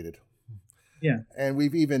complicated. Yeah, and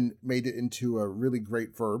we've even made it into a really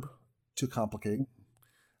great verb, to complicate.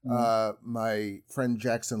 My friend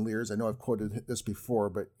Jackson Lears, I know I've quoted this before,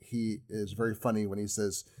 but he is very funny when he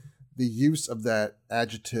says, the use of that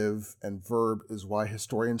adjective and verb is why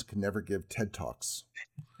historians can never give TED Talks.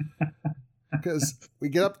 Because we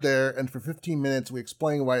get up there and for 15 minutes we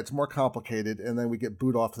explain why it's more complicated, and then we get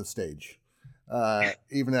booed off the stage.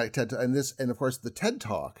 Even at TED, and of course the TED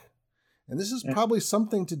Talk, and this is probably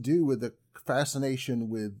something to do with the fascination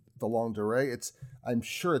with the longue durée. I'm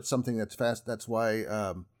sure it's something that's fast. That's why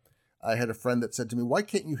I had a friend that said to me, "Why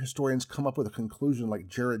can't you historians come up with a conclusion like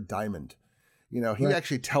Jared Diamond? He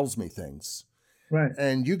actually tells me things." Right.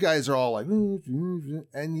 And you guys are all like,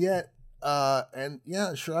 and yet,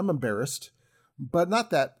 sure, I'm embarrassed, but not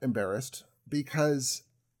that embarrassed, because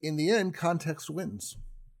in the end, context wins.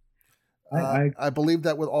 I believe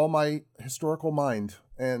that with all my historical mind,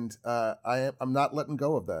 and I'm not letting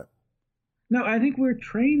go of that. No, I think we're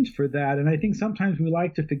trained for that, and I think sometimes we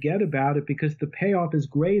like to forget about it because the payoff is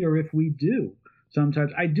greater if we do.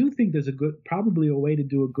 Sometimes I do think there's probably a way to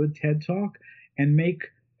do a good TED Talk and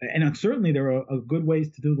certainly there are good ways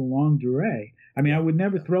to do the longue durée. I mean, I would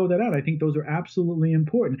never throw that out. I think those are absolutely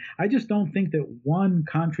important. I just don't think that one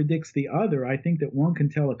contradicts the other. I think that one can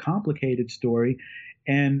tell a complicated story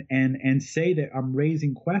and say that I'm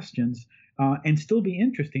raising questions and still be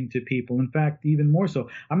interesting to people. In fact, even more so.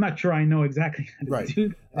 I'm not sure I know exactly how to Right.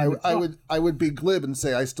 do that. I would be glib and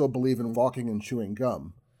say I still believe in walking and chewing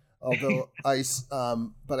gum. Although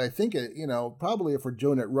but I think it, probably if we're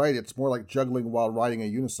doing it right, it's more like juggling while riding a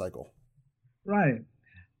unicycle. Right.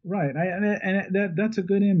 Right, that's a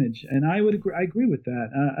good image, and I would agree. I agree with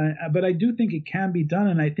that. But I do think it can be done,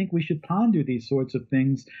 and I think we should ponder these sorts of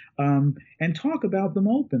things and talk about them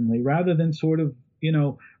openly, rather than sort of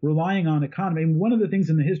relying on economy. And one of the things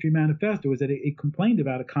in the History Manifesto is that it complained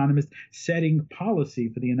about economists setting policy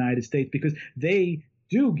for the United States because they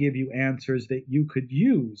do give you answers that you could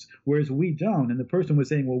use, whereas we don't. And the person was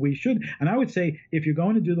saying, well, we should. And I would say, if you're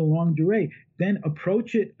going to do the longue durée, then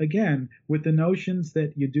approach it again with the notions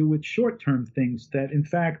that you do with short-term things, that in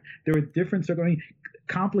fact there are differences are going to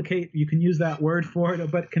complicate, you can use that word for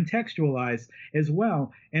it, but contextualize as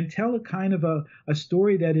well, and tell a kind of a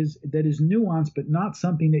story that is nuanced, but not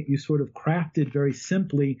something that you sort of crafted very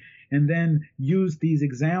simply and then use these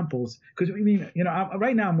examples. Because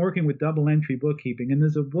right now I'm working with double entry bookkeeping, and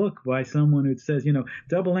there's a book by someone who says,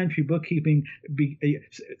 double entry bookkeeping,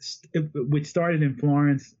 which started in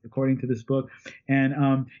Florence, according to this book, and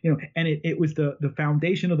and it was the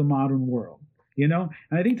foundation of the modern world. And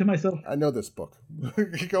I think to myself, I know this book.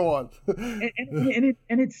 Go on. and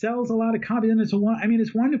it sells a lot of copies, and it's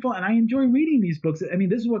wonderful, and I enjoy reading these books. I mean,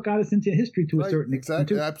 this is what got us into history to a certain extent.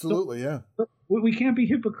 Exactly, absolutely, yeah. We can't be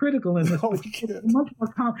hypocritical in this. No,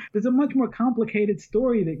 There's a much more complicated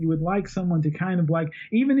story that you would like someone to kind of like,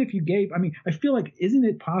 even if you gave, I feel like, isn't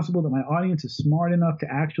it possible that my audience is smart enough to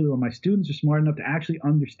actually, or my students are smart enough to actually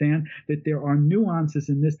understand that there are nuances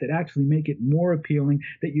in this that actually make it more appealing,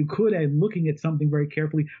 that you could, looking at something very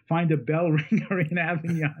carefully, find a bell ringer in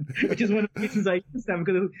Avignon, which is one of the reasons I use that,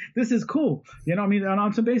 because this is cool.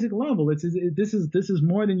 On some basic level, this is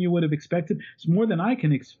more than you would have expected. It's more than I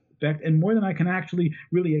can expect, and more than I can actually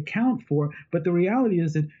really account for. But the reality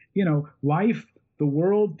is that, life, the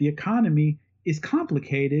world, the economy is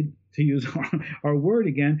complicated, to use our word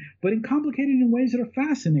again, but complicated in ways that are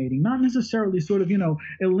fascinating, not necessarily sort of,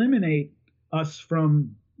 eliminate us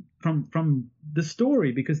from the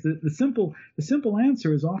story, because the simple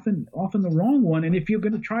answer is often the wrong one. And if you're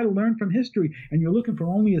going to try to learn from history and you're looking for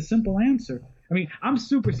only a simple answer, I'm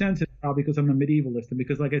super sensitive probably because I'm a medievalist, and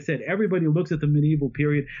because, like I said, everybody looks at the medieval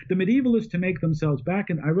period, the medievalists, to make themselves back.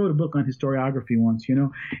 And I wrote a book on historiography once, and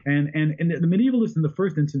the medievalists in the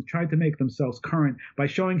first instance tried to make themselves current by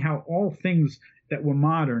showing how all things that were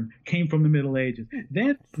modern came from the Middle Ages.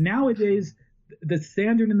 Then nowadays, the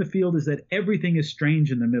standard in the field is that everything is strange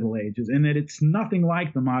in the Middle Ages, and that it's nothing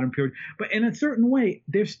like the modern period. But in a certain way,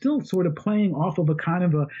 they're still sort of playing off of a kind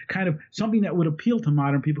of something that would appeal to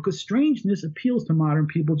modern people, because strangeness appeals to modern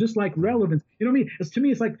people, just like relevance. You know what I mean? To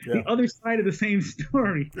me, it's like the other side of the same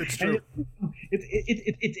story. It's true.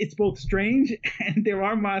 It's both strange, and there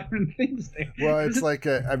are modern things there. Well, it's like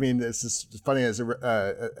this is funny, as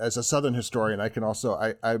a Southern historian, I can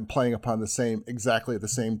also I'm playing upon exactly the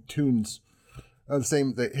same tunes.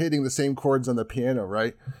 Hitting the same chords on the piano,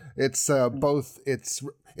 right? It's both. It's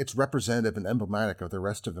representative and emblematic of the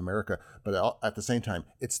rest of America, but at the same time,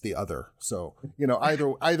 it's the other. So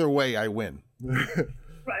either way, I win.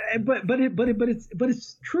 But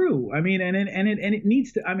it's true. And it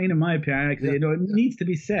needs to. In my opinion, actually, it needs to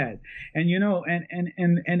be said. And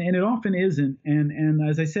and it often isn't. And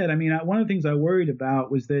as I said, one of the things I worried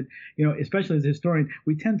about was that, especially as a historian,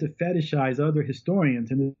 we tend to fetishize other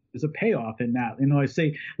historians, and there's a payoff in that. I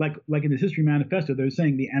say, like in the History Manifesto, they're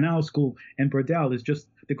saying the Annales School and Burdell is just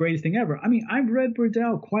the greatest thing ever. I've read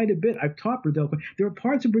Burdell quite a bit. I've taught Burdell. There are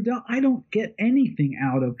parts of Burdell I don't get anything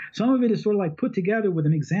out of. Some of it is sort of like put together with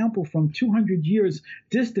an example from 200 years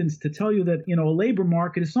distance to tell you that, a labor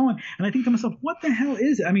market is so on. And I think to myself, what the hell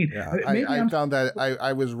is it? I found that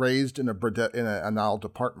I was raised in an Annales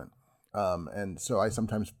department. And so I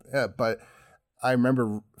sometimes, but I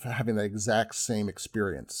remember having the exact same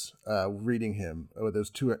experience, reading him with those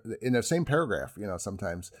two in the same paragraph,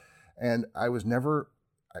 sometimes. And I was never,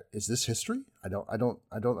 is this history? I don't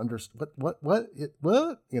understand. What,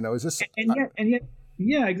 is this? And yet,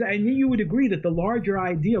 yeah, exactly. And you would agree that the larger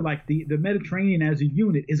idea, like the Mediterranean as a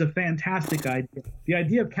unit, is a fantastic idea. The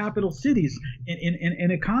idea of capital cities in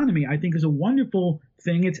economy, I think, is a wonderful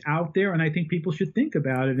thing. It's out there, and I think people should think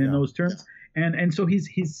about it in those terms. Yeah. And so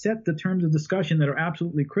he's set the terms of discussion that are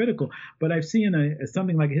absolutely critical. But I've seen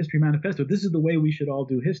something like a History Manifesto. This is the way we should all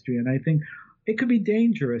do history, and I think it could be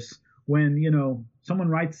dangerous when someone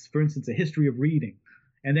writes, for instance, a history of reading.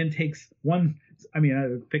 and then takes one. I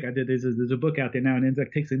mean, there's a book out there now, and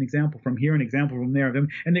it takes an example from here, an example from there,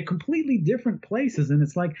 and they're completely different places. And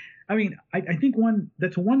it's like, I mean, I think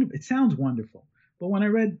it sounds wonderful. But when I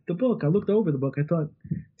read the book, I looked over the book, I thought,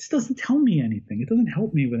 this doesn't tell me anything. It doesn't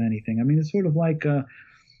help me with anything. I mean, it's sort of like,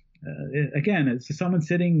 again, it's someone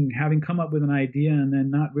sitting, having come up with an idea and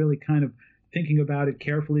then not really kind of thinking about it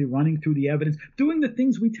carefully, running through the evidence, doing the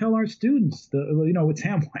things we tell our students, with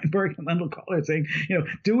Sam Weinberg and Lendl Kohler saying,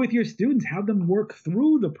 do with your students, have them work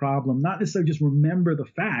through the problem, not necessarily just remember the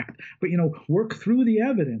fact, but, work through the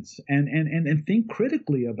evidence and think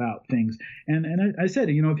critically about things. And I said,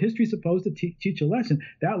 if history is supposed to teach a lesson,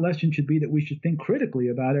 that lesson should be that we should think critically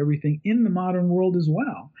about everything in the modern world as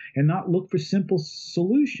well, and not look for simple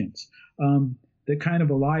solutions that kind of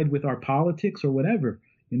allied with our politics or whatever,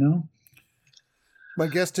 My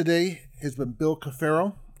guest today has been Bill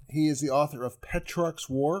Cafaro. He is the author of Petrarch's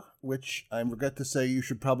War, which I regret to say you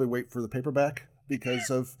should probably wait for the paperback because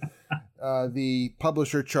of the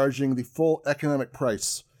publisher charging the full economic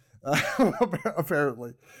price,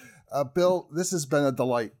 apparently. Bill, this has been a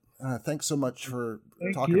delight. Thanks so much for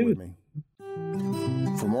talking with me.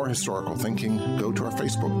 For more historical thinking, go to our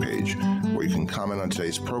Facebook page, where you can comment on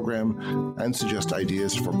today's program and suggest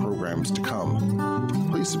ideas for programs to come.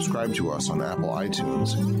 Please subscribe to us on Apple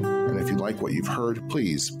iTunes. And if you like what you've heard,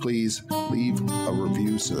 please leave a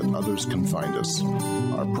review so that others can find us.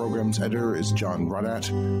 Our program's editor is John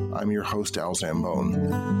Rudat. I'm your host, Al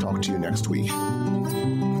Zambone. Talk to you next week.